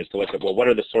important thing is to look at, well, what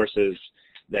are the sources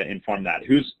that inform that?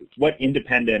 What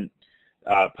independent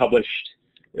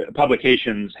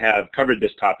publications have covered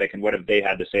this topic, and what have they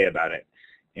had to say about it?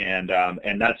 And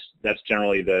that's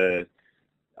generally the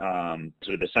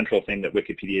sort of the central thing that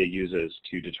Wikipedia uses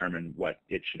to determine what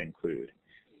it should include.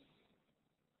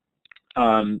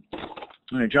 I'm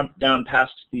going to jump down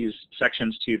past these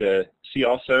sections to the See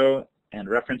Also and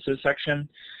References section.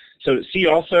 So See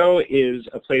Also is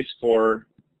a place for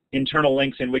internal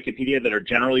links in Wikipedia that are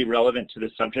generally relevant to the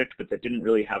subject, but that didn't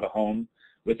really have a home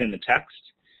within the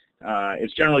text.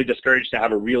 It's generally discouraged to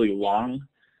have a really long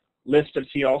list of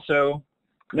see also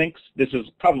links. This is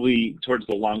probably towards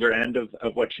the longer end of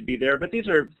what should be there, but these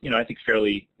are, I think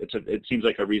fairly, it seems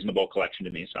like a reasonable collection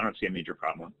to me, so I don't see a major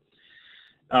problem.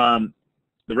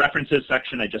 The references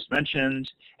section I just mentioned.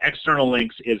 External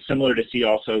links is similar to see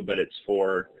also, but it's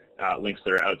for links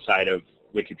that are outside of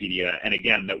Wikipedia, and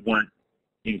again, that weren't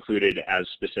included as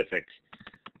specific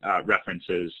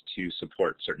references to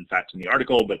support certain facts in the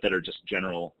article, but that are just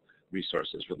general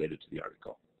resources related to the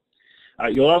article.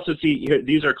 You'll also see here,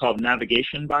 these are called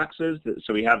navigation boxes.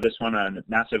 So we have this one on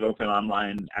massive open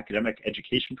online academic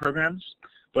education programs.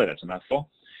 Boy, that's a mouthful.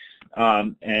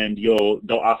 And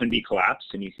they'll often be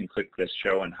collapsed, and you can click this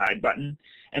show and hide button.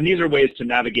 And these are ways to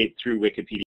navigate through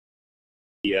Wikipedia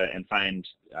and find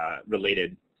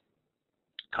related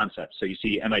concepts. So you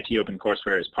see MIT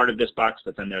OpenCourseWare is part of this box,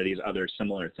 but then there are these other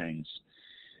similar things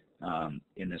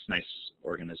in this nice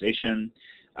organization.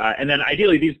 And then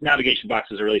ideally, these navigation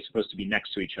boxes are really supposed to be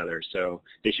next to each other, so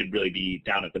they should really be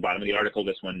down at the bottom of the article.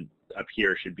 This one up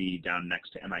here should be down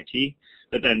next to MIT.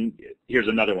 But then here's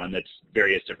another one that's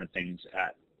various different things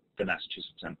at the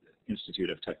Massachusetts Institute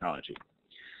of Technology.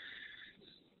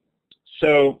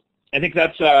 So I think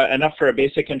that's enough for a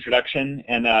basic introduction,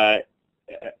 and I'm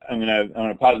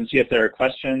gonna pause and see if there are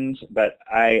questions, but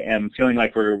I am feeling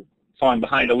like we're falling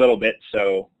behind a little bit,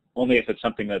 so only if it's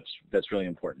something that's really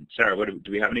important. Sarah, do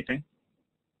we have anything?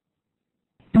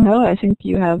 No, I think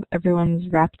you have everyone's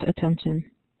rapt attention.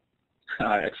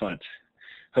 Excellent.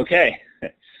 Okay,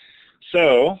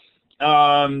 so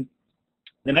the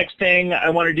next thing I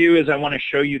want to do is I want to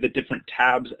show you the different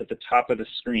tabs at the top of the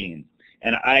screen.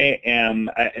 And I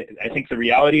think the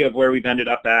reality of where we've ended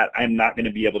up at, I'm not going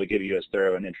to be able to give you as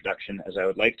thorough an introduction as I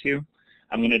would like to.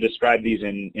 I'm going to describe these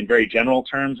in very general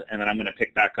terms, and then I'm going to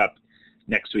pick back up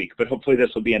next week. But hopefully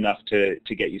this will be enough to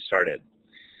get you started.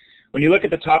 When you look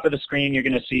at the top of the screen, you're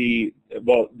going to see,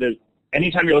 well,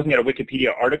 anytime you're looking at a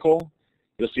Wikipedia article,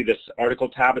 you'll see this article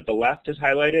tab at the left is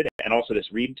highlighted, and also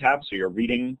this read tab, so you're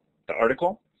reading the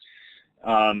article.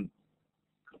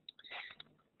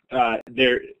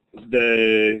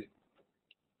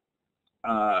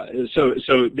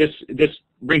 So this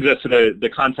brings us to the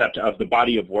concept of the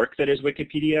body of work that is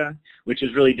Wikipedia, which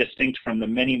is really distinct from the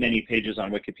many, many pages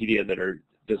on Wikipedia that are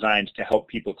designed to help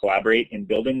people collaborate in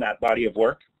building that body of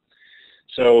work.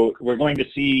 So we're going to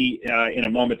see in a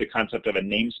moment the concept of a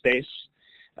namespace,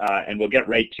 and we'll get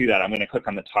right to that. I'm going to click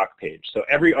on the talk page. So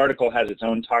every article has its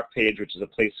own talk page, which is a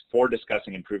place for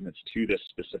discussing improvements to this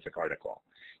specific article.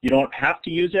 You don't have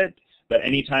to use it, but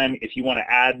anytime if you want to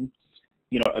add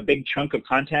a big chunk of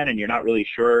content and you're not really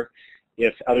sure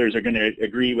if others are going to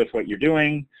agree with what you're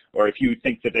doing, or if you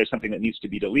think that there's something that needs to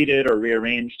be deleted or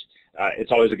rearranged,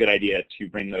 it's always a good idea to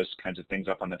bring those kinds of things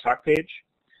up on the talk page.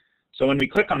 So when we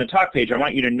click on the talk page, I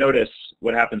want you to notice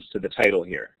what happens to the title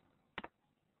here.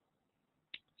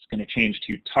 It's going to change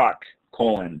to Talk: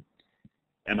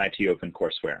 MIT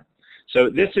OpenCourseWare. So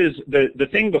this is the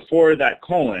thing before that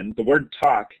colon, the word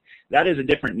talk, that is a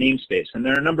different namespace, and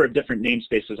there are a number of different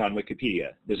namespaces on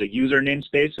Wikipedia. There's a user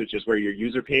namespace, which is where your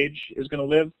user page is going to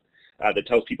live, that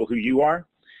tells people who you are.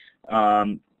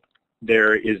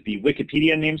 There is the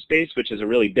Wikipedia namespace, which is a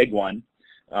really big one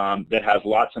that has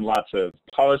lots and lots of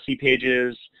policy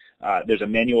pages. There's a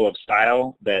manual of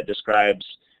style that describes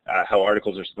how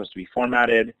articles are supposed to be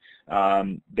formatted.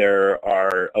 There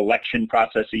are election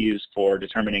processes for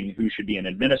determining who should be an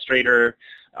administrator,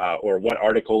 or what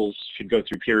articles should go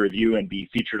through peer review and be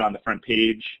featured on the front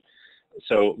page.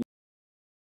 So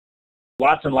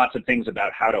lots and lots of things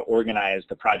about how to organize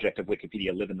the project of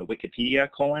Wikipedia live in the Wikipedia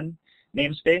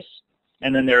namespace.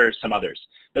 And then there are some others.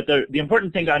 But the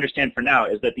important thing to understand for now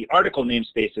is that the article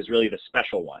namespace is really the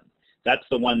special one. That's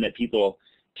the one that people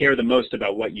care the most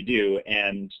about what you do.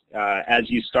 And as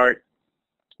you start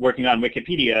working on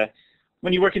Wikipedia,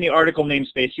 when you work in the article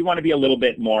namespace, you want to be a little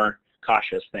bit more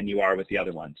cautious than you are with the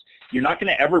other ones. You're not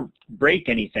going to ever break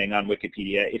anything on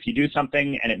Wikipedia. If you do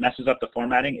something and it messes up the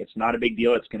formatting, it's not a big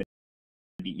deal. It's going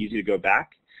to be easy to go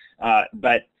back.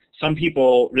 But some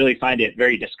people really find it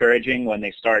very discouraging when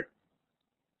they start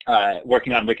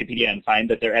working on Wikipedia and find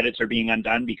that their edits are being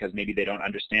undone because maybe they don't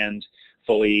understand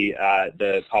fully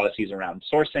the policies around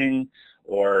sourcing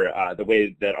or the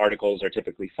way that articles are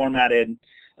typically formatted.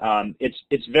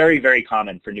 It's very, very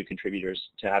common for new contributors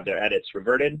to have their edits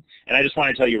reverted. And I just want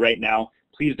to tell you right now,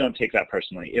 please don't take that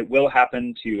personally. It will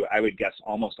happen to, I would guess,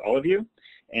 almost all of you.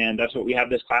 And that's what we have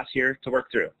this class here to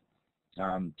work through.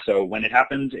 So when it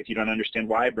happens, if you don't understand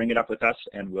why, bring it up with us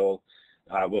and we'll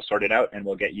sort it out and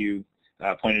we'll get you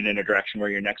pointed in a direction where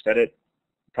your next edit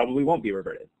probably won't be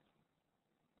reverted.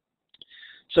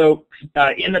 So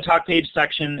in the talk page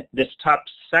section, this top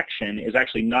section is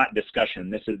actually not discussion.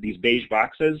 This is these beige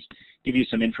boxes give you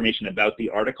some information about the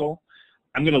article.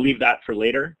 I'm going to leave that for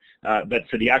later, but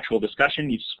for the actual discussion,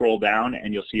 you scroll down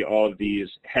and you'll see all of these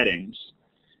headings.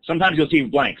 Sometimes you'll see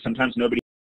blank. Sometimes nobody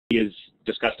has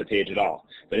discussed a page at all.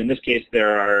 But in this case,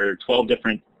 there are 12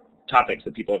 different topics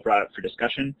that people have brought up for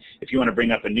discussion. If you want to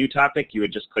bring up a new topic, you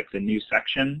would just click the New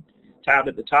Section tab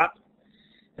at the top,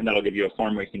 and that'll give you a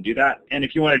form where you can do that. And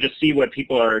if you want to just see what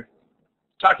people are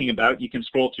talking about, you can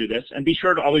scroll through this, and be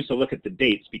sure to always look at the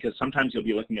dates, because sometimes you'll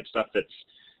be looking at stuff that's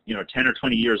 10 or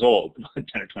 20 years old.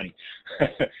 10 or 20.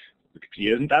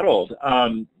 Wikipedia isn't that old.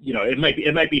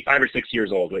 It might be 5 or 6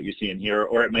 years old what you see in here,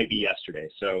 or it might be yesterday.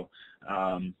 So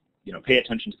pay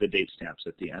attention to the date stamps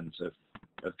at the ends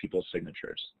of people's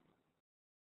signatures.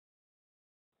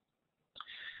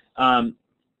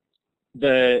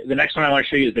 The next one I want to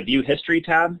show you is the View History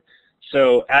tab.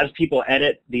 So as people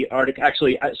edit the article,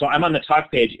 actually, so I'm on the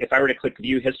talk page. If I were to click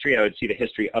View History, I would see the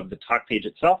history of the talk page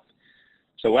itself.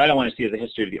 So what I don't want to see is the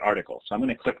history of the article. So I'm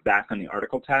going to click back on the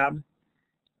article tab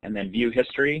and then View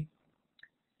History.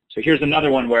 So here's another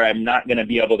one where I'm not going to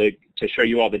be able to show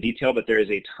you all the detail, but there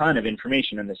is a ton of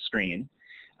information on this screen.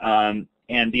 And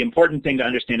the important thing to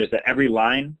understand is that every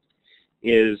line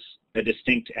is a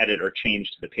distinct edit or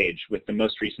change to the page, with the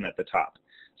most recent at the top.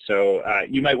 So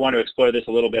you might want to explore this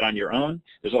a little bit on your own.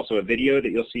 There's also a video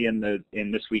that you'll see in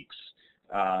this week's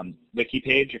wiki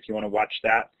page if you want to watch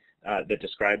that, that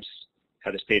describes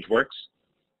how this page works.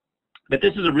 But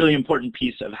this is a really important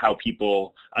piece of how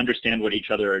people understand what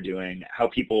each other are doing, how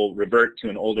people revert to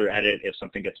an older edit if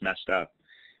something gets messed up,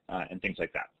 and things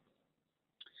like that.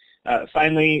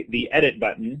 Finally, the edit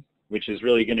button, which is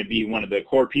really going to be one of the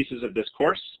core pieces of this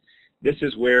course. This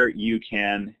is where you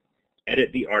can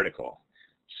edit the article.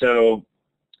 So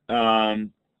let's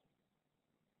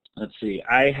see,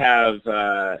 I have,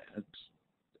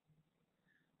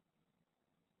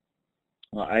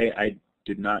 well, I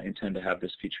did not intend to have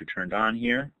this feature turned on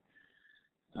here.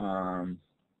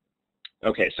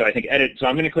 Okay, so I think edit, so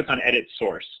I'm going to click on edit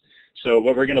source. So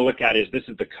what we're going to look at is this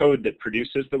is the code that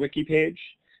produces the wiki page.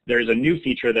 There's a new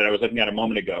feature that I was looking at a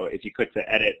moment ago. If you click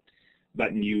the edit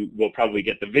button, you will probably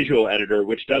get the visual editor,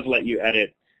 which does let you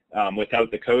edit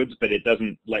without the codes, but it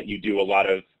doesn't let you do a lot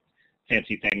of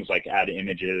fancy things like add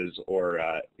images or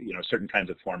certain kinds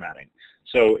of formatting.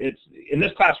 So in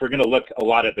this class, we're going to look a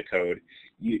lot at the code.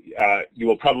 You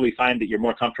will probably find that you're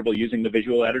more comfortable using the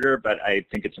visual editor, but I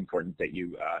think it's important that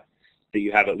you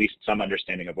have at least some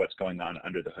understanding of what's going on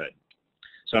under the hood.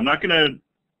 So I'm not going to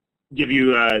give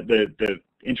you the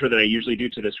intro that I usually do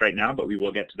to this right now, but we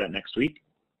will get to that next week.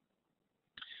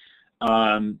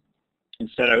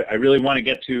 Instead, I really want to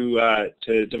get to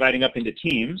dividing up into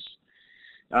teams.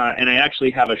 And I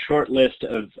actually have a short list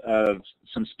of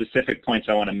some specific points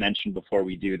I want to mention before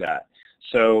we do that.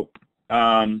 So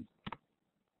let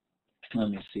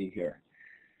me see here.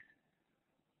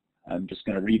 I'm just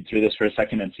going to read through this for a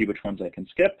second and see which ones I can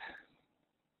skip.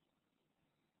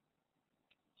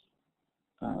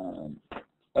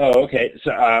 Oh, okay.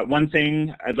 So one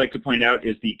thing I'd like to point out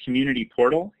is the community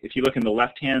portal. If you look in the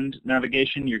left-hand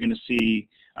navigation, you're going to see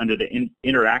under the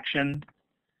interaction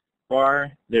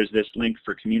bar, there's this link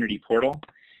for community portal.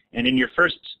 And in your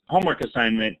first homework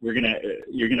assignment, you're going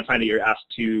to find that you're asked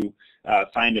to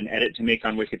find an edit to make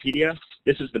on Wikipedia.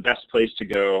 This is the best place to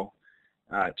go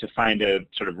to find a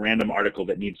sort of random article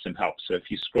that needs some help. So if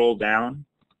you scroll down,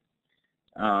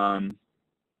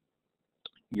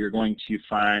 you're going to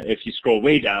find, if you scroll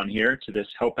way down here to this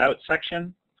help out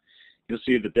section, you'll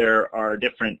see that there are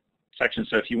different sections.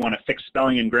 So if you want to fix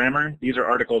spelling and grammar, these are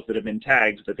articles that have been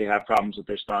tagged that they have problems with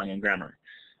their spelling and grammar.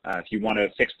 If you want to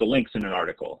fix the links in an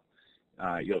article,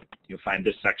 you'll find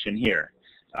this section here.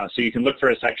 So you can look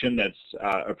for a section that's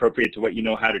appropriate to what you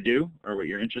know how to do or what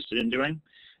you're interested in doing.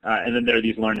 And then there are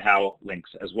these learn how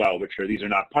links as well, these are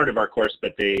not part of our course,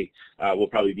 but they will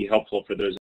probably be helpful for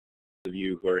those of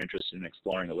you who are interested in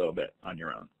exploring a little bit on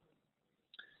your own.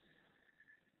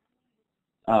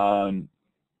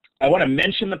 I want to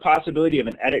mention the possibility of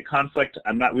an edit conflict.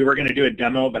 We were going to do a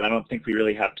demo, but I don't think we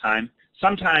really have time.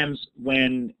 Sometimes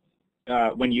when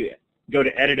you go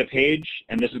to edit a page,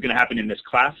 and this is going to happen in this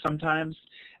class sometimes,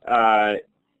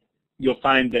 you'll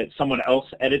find that someone else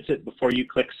edits it before you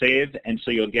click save, and so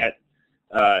you'll get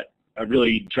a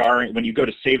really jarring, when you go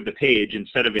to save the page,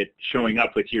 instead of it showing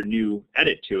up with your new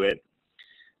edit to it,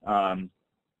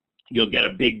 you'll get a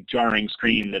big jarring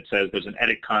screen that says there's an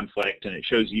edit conflict, and it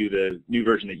shows you the new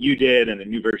version that you did and the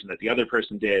new version that the other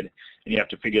person did, and you have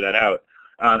to figure that out.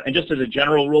 And just as a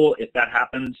general rule, if that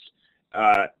happens,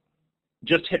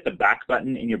 just hit the back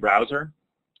button in your browser.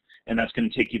 and that's going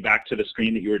to take you back to the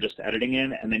screen that you were just editing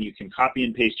in, and then you can copy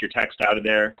and paste your text out of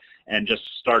there and just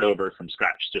start over from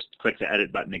scratch. Just click the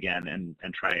edit button again and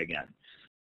try again.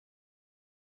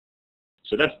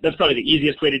 So that's probably the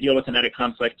easiest way to deal with an edit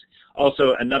conflict.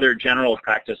 Also, another general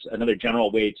practice, another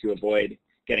general way to avoid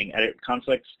getting edit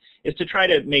conflicts is to try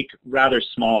to make rather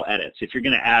small edits. If you're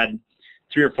going to add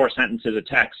 3 or 4 sentences of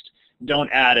text, don't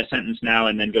add a sentence now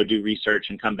and then go do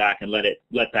research and come back and let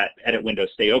that edit window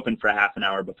stay open for a half an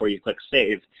hour before you click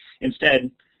save.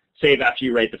 Instead, save after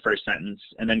you write the first sentence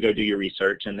and then go do your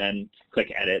research and then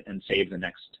click edit and save the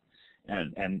next,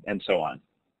 and so on.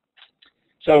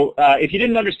 So if you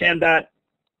didn't understand that,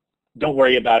 don't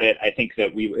worry about it. I think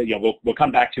that we'll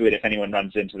come back to it if anyone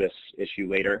runs into this issue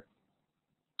later.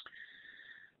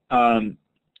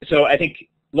 So I think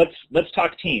let's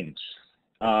talk teams.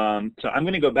 So I'm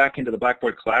going to go back into the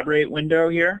Blackboard Collaborate window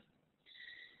here,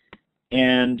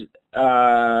 and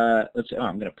let's see. Oh,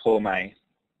 I'm going to pull my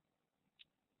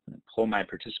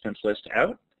participants list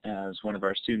out as one of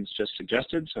our students just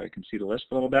suggested, so I can see the list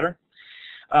a little better.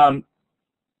 And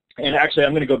actually,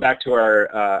 I'm going to go back to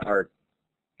our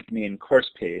main course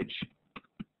page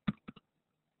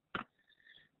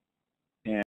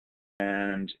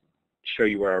and show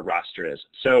you where our roster is.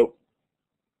 So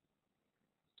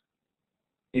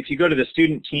if you go to the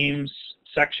Student Teams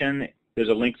section, there's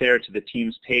a link there to the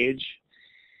Teams page,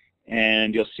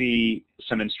 and you'll see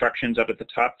some instructions up at the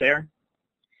top there.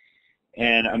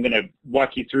 And I'm going to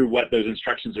walk you through what those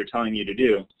instructions are telling you to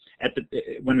do.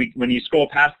 When you scroll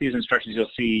past these instructions, you'll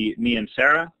see me and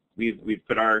Sarah. We've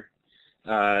put our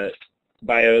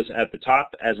bios at the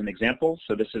top as an example.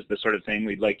 So this is the sort of thing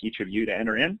we'd like each of you to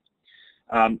enter in.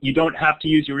 You don't have to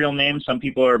use your real name. Some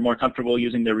people are more comfortable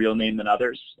using their real name than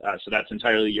others, so that's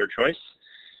entirely your choice.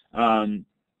 And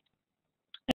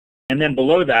then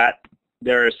below that,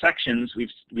 there are sections.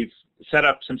 We've set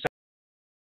up some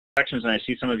sections, and I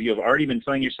see some of you have already been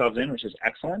filling yourselves in, which is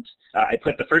excellent. I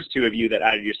put the first 2 of you that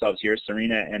added yourselves here,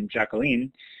 Serena and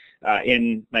Jacqueline,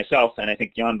 in myself, and I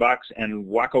think Jan Box and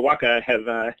Waka Waka have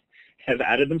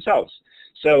added themselves.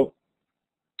 So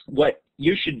what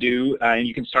you should do, and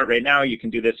you can start right now, you can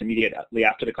do this immediately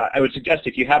after the class. I would suggest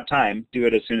if you have time, do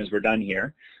it as soon as we're done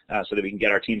here so that we can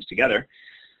get our teams together,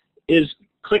 is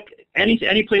click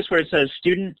any place where it says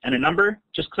student and a number,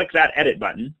 just click that edit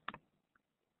button,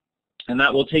 and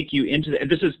that will take you into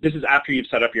this is after you've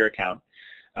set up your account.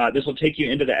 This will take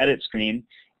you into the edit screen,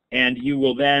 and you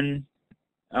will then,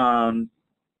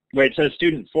 where it says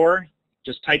student 4,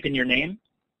 just type in your name,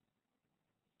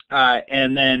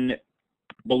 and then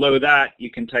below that, you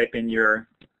can type in your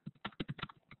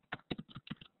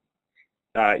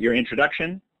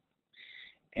introduction,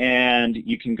 and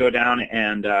you can go down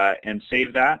and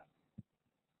save that.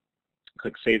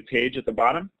 Click Save Page at the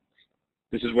bottom.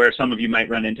 This is where some of you might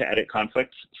run into edit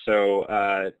conflicts.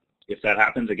 So if that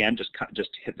happens, again,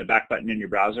 just hit the back button in your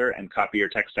browser and copy your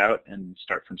text out and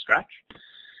start from scratch.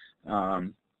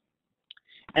 And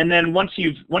then once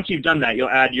you've done that, you'll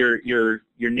add your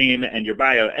name and your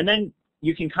bio, and then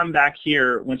you can come back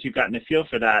here once you've gotten a feel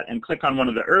for that and click on one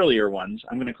of the earlier ones.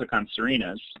 I'm going to click on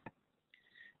Serena's.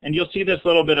 And you'll see this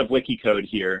little bit of wiki code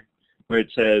here where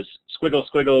it says squiggle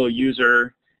squiggle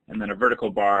user and then a vertical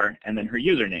bar and then her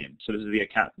username. So this is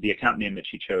the account name that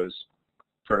she chose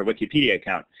for her Wikipedia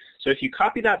account. So if you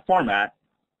copy that format,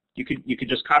 you could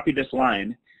just copy this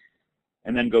line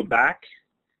and then go back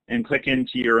and click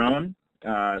into your own.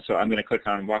 So I'm going to click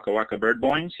on Waka Waka Bird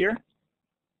Boings here.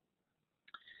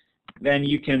 Then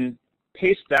you can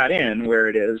paste that in where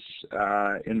it is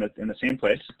in the same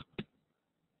place.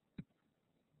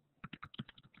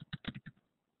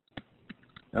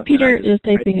 Oh, Peter is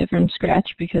typing it from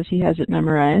scratch because he has it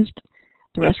memorized.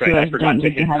 The rest of us don't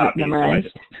need to have it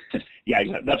memorized. So yeah,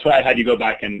 that's why I had you go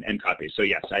back and copy. So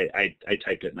yes, I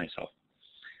typed it myself.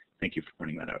 Thank you for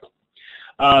pointing that out.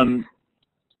 And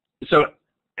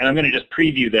I'm going to just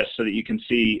preview this so that you can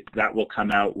see that will come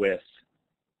out with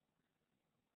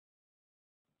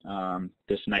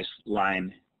this nice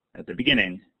line at the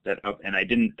beginning and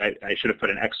I should have put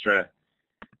an extra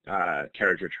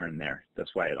carriage return there.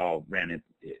 That's why it all ran it.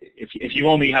 If you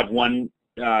only have one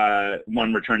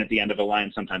return at the end of a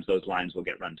line, sometimes those lines will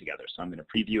get run together. So I'm going to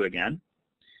preview again.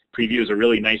 Preview is a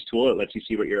really nice tool. It lets you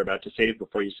see what you're about to save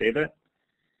before you save it.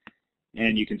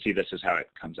 And you can see this is how it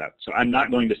comes out. So I'm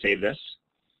not going to save this.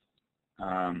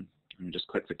 And just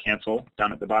click the cancel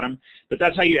down at the bottom. But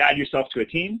that's how you add yourself to a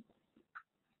team.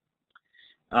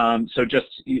 So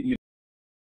you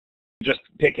just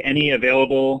pick any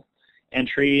available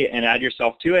entry and add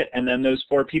yourself to it, and then those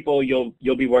 4 people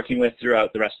you'll be working with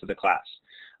throughout the rest of the class.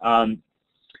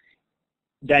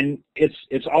 then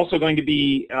it's also going to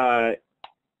be the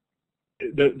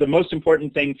most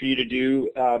important thing for you to do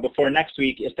before next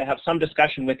week is to have some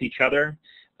discussion with each other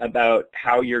about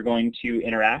how you're going to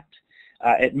interact.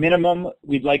 At minimum,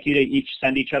 we'd like you to each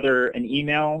send each other an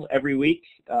email every week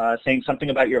saying something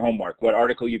about your homework, what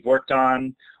article you've worked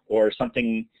on, or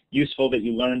something useful that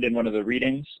you learned in one of the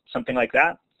readings, something like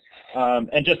that.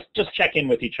 And just check in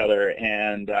with each other,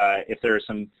 and if there are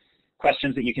some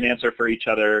questions that you can answer for each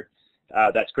other,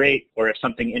 that's great. Or if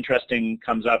something interesting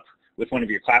comes up with one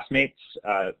of your classmates,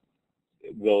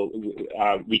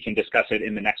 we can discuss it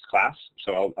in the next class.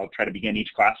 So I'll try to begin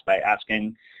each class by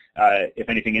asking if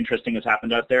anything interesting has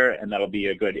happened out there, and that'll be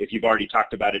a good, if you've already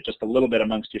talked about it just a little bit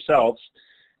amongst yourselves,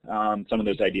 some of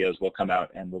those ideas will come out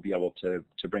and we'll be able to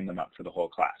bring them up for the whole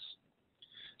class.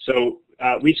 So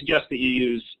we suggest that you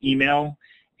use email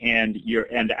and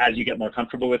as you get more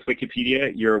comfortable with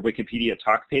Wikipedia, your Wikipedia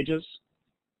talk pages.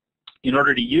 In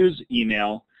order to use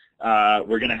email,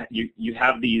 you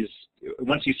have these,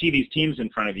 once you see these teams in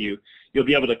front of you, you'll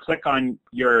be able to click on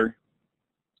your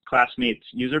classmate's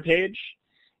user page,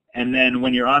 and then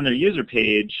when you're on their user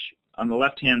page, on the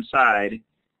left-hand side,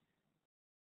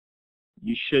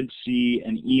 you should see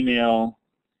an email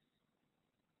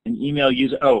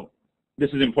user. Oh,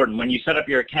 this is important. When you set up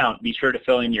your account, be sure to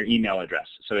fill in your email address.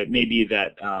 So it may be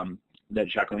that that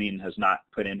Jacqueline has not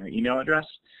put in her email address,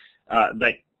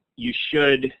 but you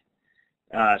should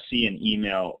see an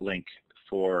email link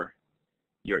for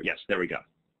your, yes, there we go.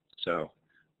 So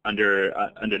under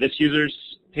this user's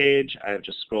page, I have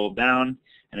just scrolled down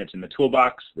and it's in the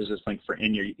toolbox. There's this link for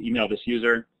in your email this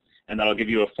user, and that'll give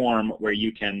you a form where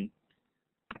you can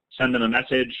send them a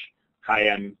message. Hi,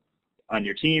 I'm on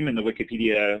your team in the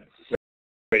Wikipedia,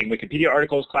 writing Wikipedia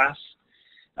articles class.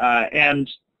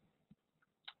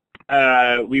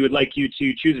 We would like you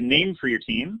to choose a name for your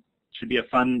team. Should be a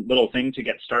fun little thing to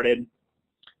get started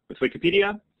with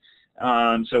Wikipedia.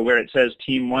 So where it says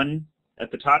Team 1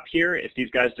 at the top here, if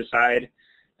these guys decide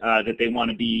that they want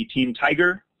to be Team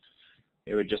Tiger,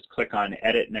 they would just click on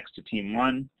Edit next to Team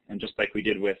 1. And just like we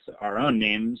did with our own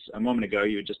names a moment ago,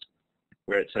 you would just,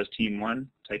 where it says Team 1,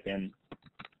 type in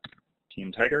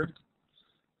Team Tiger.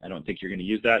 I don't think you're going to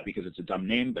use that because it's a dumb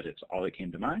name, but it's all that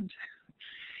came to mind.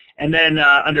 And then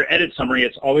under Edit Summary,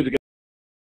 it's always a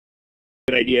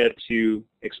good idea to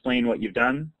explain what you've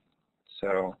done.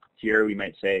 So here we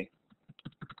might say,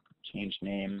 change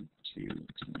name to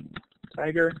Team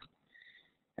Tiger,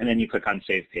 and then you click on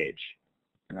Save Page,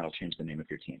 and that'll change the name of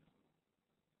your team.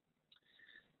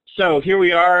 So here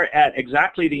we are at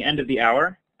exactly the end of the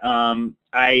hour.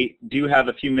 I do have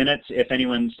a few minutes if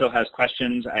anyone still has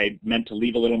questions. I meant to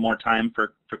leave a little more time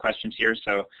for questions here,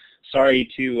 so sorry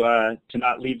to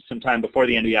not leave some time before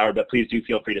the end of the hour, but please do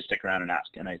feel free to stick around and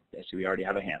ask, and I see we already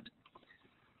have a hand.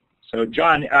 So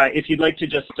John, if you'd like to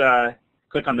just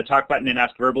click on the talk button and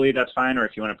ask verbally, that's fine, or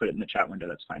if you want to put it in the chat window,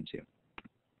 that's fine too.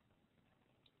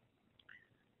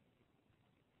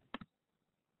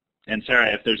 And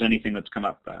Sarah, if there's anything that's come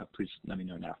up, please let me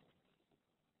know now.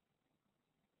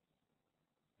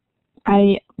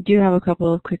 I do have a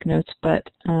couple of quick notes, but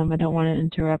I don't want to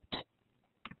interrupt.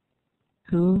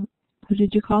 Who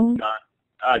did you call him?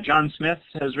 John Smith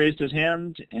has raised his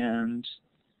hand, and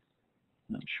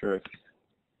I'm not sure if...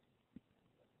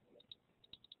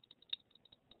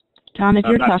 John, if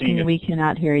you're talking, we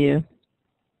cannot hear you.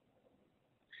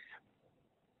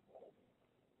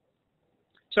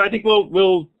 So I think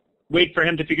we'll wait for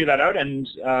him to figure that out, and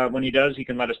when he does, he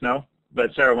can let us know.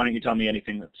 But Sarah, why don't you tell me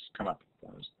anything that's come up?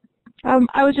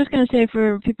 I was just going to say,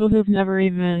 for people who've never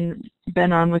even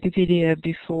been on Wikipedia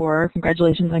before,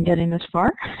 congratulations on getting this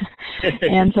far.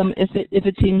 And if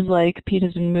it seems like Pete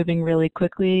has been moving really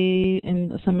quickly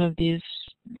in some of these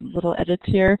little edits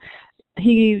here,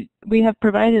 we have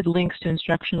provided links to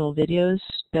instructional videos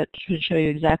that should show you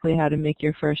exactly how to make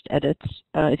your first edits.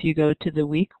 If you go to the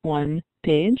week 1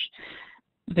 page,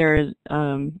 there's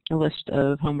a list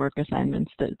of homework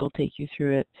assignments that will take you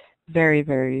through it very,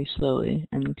 very slowly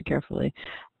and carefully.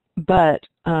 But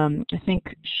I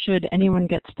think should anyone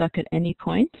get stuck at any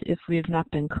point, if we've not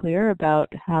been clear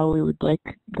about how we would like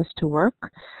this to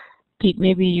work, Pete,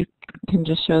 maybe you can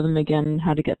just show them again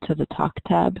how to get to the Talk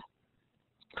tab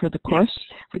for the course.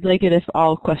 Yes. We'd like it if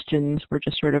all questions were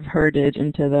just sort of herded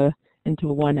into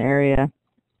one area.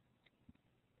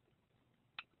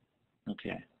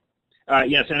 Okay.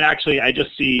 Yes, and actually, I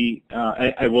just see,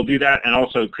 I will do that, and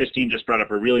also Christine just brought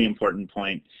up a really important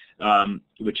point,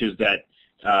 which is that,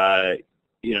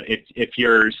 you know, if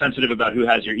you're sensitive about who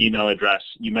has your email address,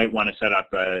 you might want to set up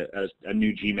a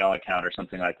new Gmail account or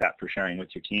something like that for sharing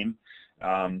with your team.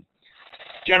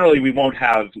 generally, we won't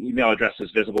have email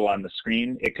addresses visible on the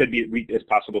screen. It could be, it's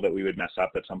possible that we would mess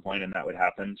up at some point and that would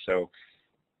happen. So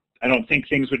I don't think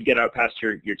things would get out past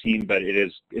your team, but it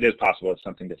is possible. It's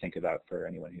something to think about for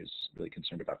anyone who's really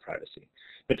concerned about privacy.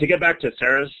 But to get back to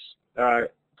Sarah's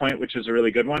point, which is a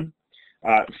really good one,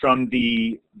 from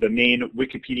the main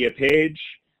Wikipedia page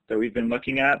that we've been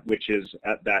looking at, which is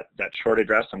at that short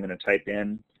address, I'm going to type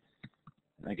in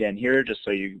again here just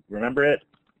so you remember it.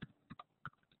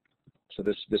 So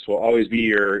this will always be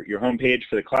your home page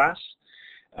for the class.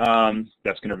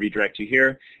 That's going to redirect you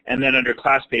here. And then under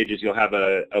class pages, you'll have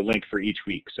a link for each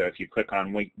week. So if you click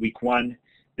on week 1,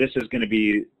 this is going to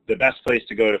be the best place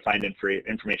to go to find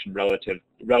information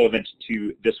relevant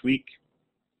to this week.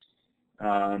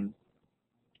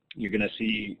 You're going to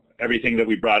see everything that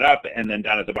we brought up, and then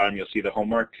down at the bottom, you'll see the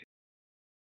homework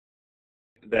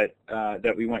that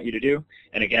we want you to do.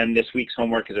 And again, this week's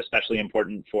homework is especially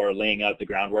important for laying out the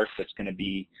groundwork that's going to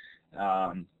be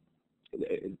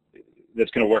that's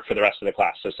going to work for the rest of the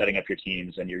class. So setting up your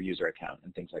teams and your user account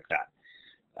and things like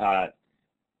that.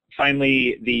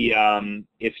 Finally,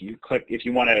 if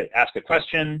you want to ask a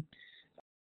question,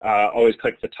 always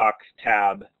click the Talk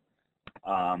tab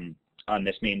on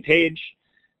this main page,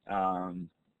 and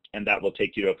that will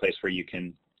take you to a place where you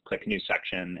can click New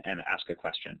Section and ask a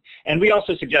question. And we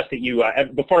also suggest that you,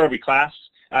 before every class,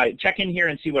 check in here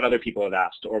and see what other people have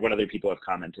asked or what other people have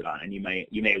commented on, and you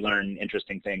may learn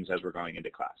interesting things as we're going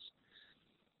into class.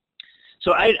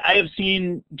 So I have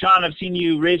seen, John, I've seen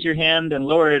you raise your hand and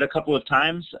lower it a couple of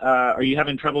times. Are you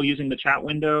having trouble using the chat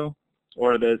window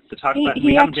or the talk button?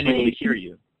 We haven't been able to hear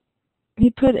you. He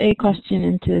put a question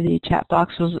into the chat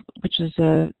box, which is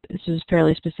this is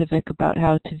fairly specific about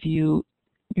how to view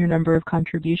your number of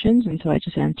contributions, and so I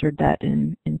just answered that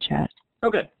in chat.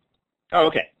 Okay. Oh,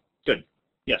 okay. Good.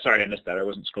 Yeah, sorry I missed that. I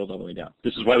wasn't scrolled all the way down.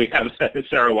 This is why we have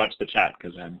Sarah watch the chat,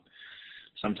 because I'm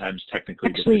sometimes technically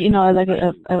actually, you know, I like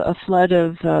a flood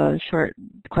of short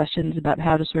questions about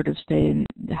how to sort of stay in,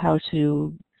 how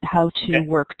to okay.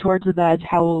 work towards the badge,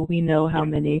 how will we know how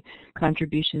many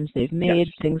contributions they've made,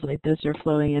 yes. Things like this are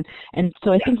flowing in. And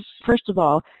so I yes. think, first of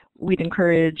all, we'd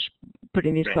encourage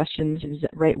putting these right. questions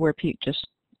right where Pete just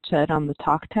said on the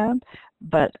Talk tab.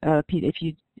 But Pete,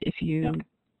 if you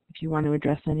want to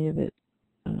address any of it.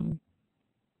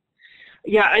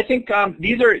 Yeah, I think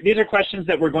these are questions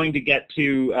that we're going to get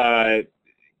to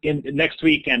in next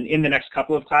week and in the next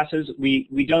couple of classes.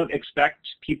 We don't expect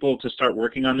people to start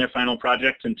working on their final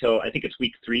project until I think it's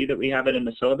week 3 that we have it in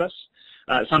the syllabus.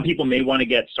 Some people may want to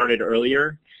get started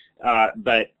earlier,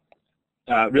 but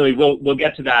really we'll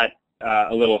get to that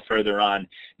a little further on.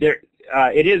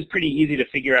 It is pretty easy to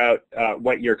figure out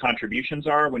what your contributions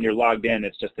are. When you're logged in,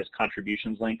 it's just this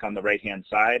contributions link on the right-hand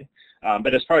side.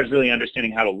 But as far as really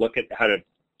understanding how to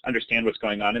understand what's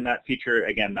going on in that feature,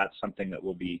 again, that's something that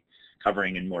we'll be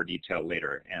covering in more detail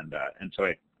later. And so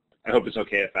I hope it's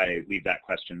okay if I leave that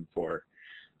question for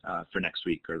next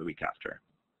week or the week after.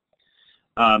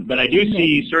 But I do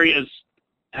see Surya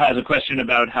has a question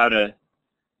about how to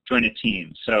join a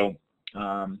team. So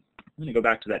I'm going to go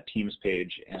back to that Teams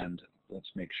page and let's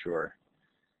make sure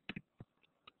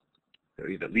that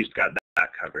we've at least got that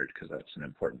covered, because that's an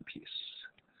important piece.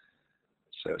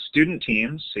 So student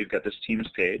teams, so you've got this Teams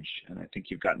page, and I think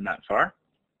you've gotten that far.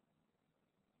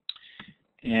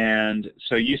 And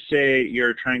so you say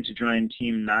you're trying to join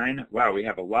Team 9. Wow, we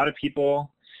have a lot of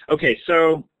people. Okay,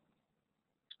 so,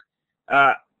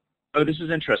 oh, this is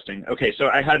interesting. Okay, so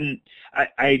I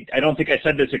don't think I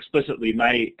said this explicitly.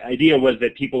 My idea was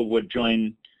that people would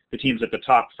join the teams at the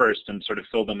top first and sort of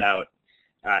fill them out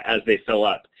as they fill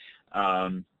up.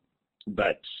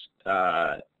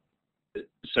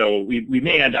 So we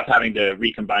may end up having to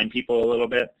recombine people a little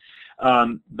bit.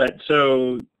 But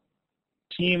so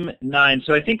Team 9,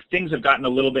 so I think things have gotten a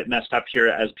little bit messed up here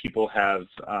as people have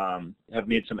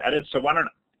made some edits. So why don't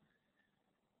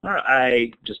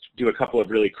I just do a couple of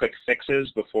really quick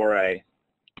fixes before I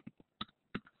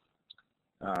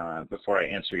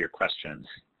answer your questions.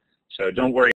 So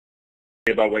don't worry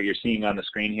about what you're seeing on the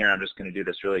screen here. I'm just going to do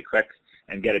this really quick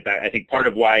and get it back. I think part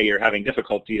of why you're having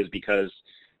difficulty is because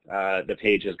the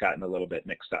page has gotten a little bit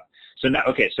mixed up. So now,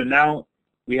 okay, so now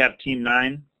we have Team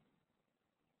 9.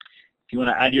 If you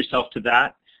want to add yourself to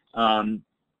that.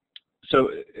 So,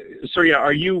 Surya,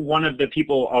 are you one of the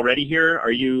people already here?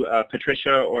 Are you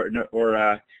Patricia or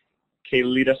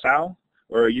Kaylita Sao,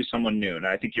 or are you someone new? And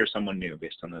I think you're someone new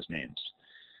based on those names.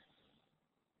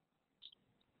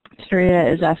 Surya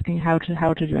is asking how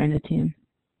to join a team.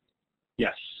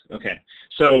 Yes. Okay.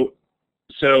 So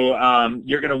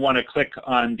you're going to want to click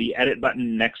on the edit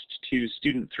button next to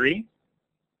student 3.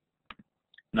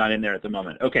 Not in there at the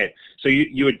moment. Okay, so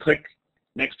you would click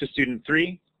next to student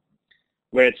 3.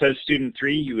 Where it says student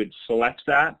 3, you would select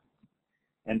that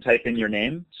and type in your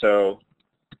name. So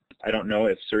I don't know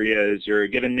if Surya is your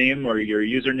given name or your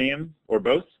username or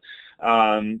both.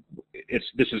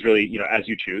 This is really, you know, as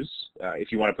you choose.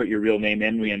 If you want to put your real name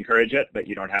in, we encourage it, but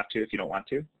you don't have to if you don't want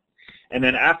to. And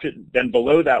then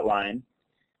below that line,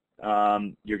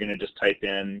 you're going to just type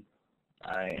in,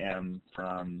 I'm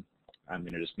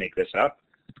going to just make this up,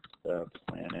 the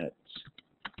planet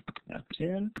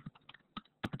Neptune.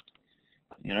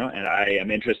 You know, and I am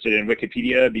interested in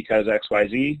Wikipedia because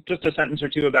XYZ. Just a sentence or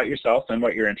two about yourself and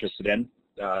what you're interested in,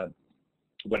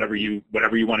 whatever you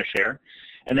want to share.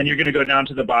 And then you're going to go down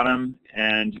to the bottom,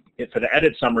 and for the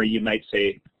edit summary, you might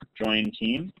say join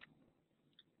team,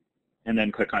 and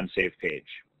then click on save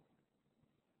page.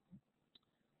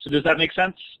 So does that make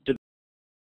sense? Is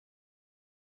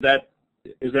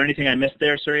there anything I missed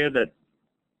there, Surya, that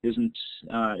isn't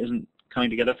coming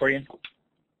together for you?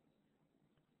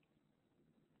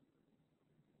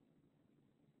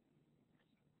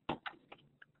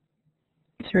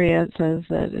 Surya says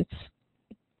that it's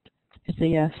a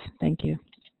yes. Thank you.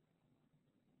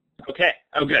 Okay.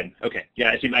 Oh, good. Okay.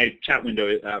 Yeah, I see my chat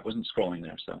window wasn't scrolling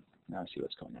there, so now I see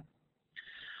what's going on.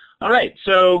 All right.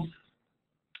 So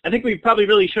I think we probably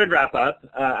really should wrap up.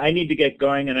 I need to get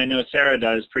going, and I know Sarah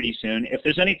does pretty soon. If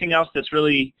there's anything else that's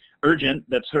really urgent,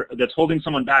 that's holding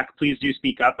someone back, please do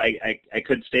speak up. I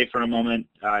could stay for a moment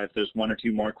if there's one or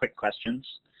two more quick questions.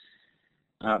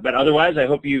 But otherwise, I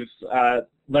hope you've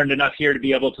learned enough here to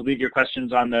be able to leave your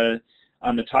questions on the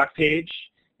talk page,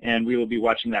 and we will be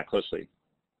watching that closely.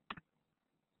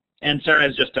 And Sarah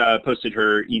has just posted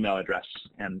her email address,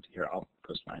 and here I'll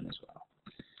post mine as well.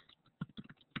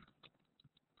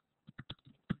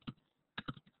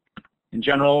 In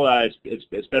general,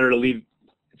 it's better to leave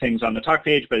things on the talk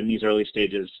page, but in these early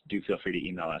stages, do feel free to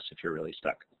email us if you're really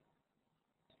stuck.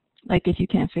 Like if you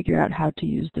can't figure out how to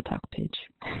use the talk page.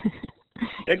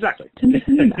 Exactly.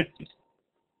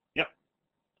 Yep.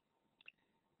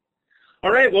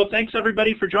 All right. Well, thanks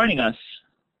everybody for joining us.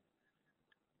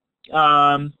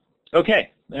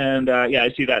 Okay. And yeah,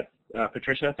 I see that,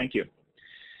 Patricia. Thank you.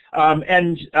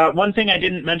 And one thing I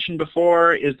didn't mention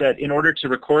before is that in order to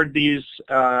record these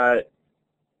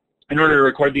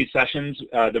sessions,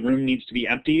 the room needs to be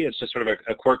empty. It's just sort of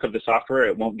a quirk of the software.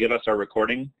 It won't give us our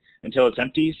recording until it's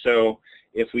empty. So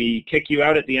if we kick you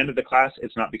out at the end of the class,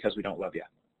 it's not because we don't love you.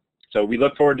 So we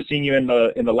look forward to seeing you in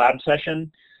the lab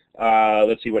session.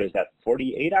 Let's see, what is that?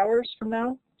 48 hours from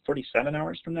now? 47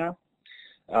 hours from now?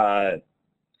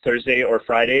 Thursday or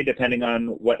Friday, depending on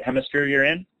what hemisphere you're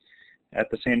in, at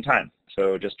the same time.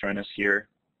 So just join us here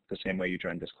the same way you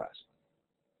joined this class.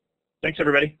 Thanks,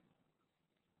 everybody.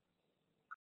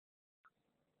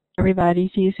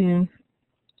 Everybody, see you soon.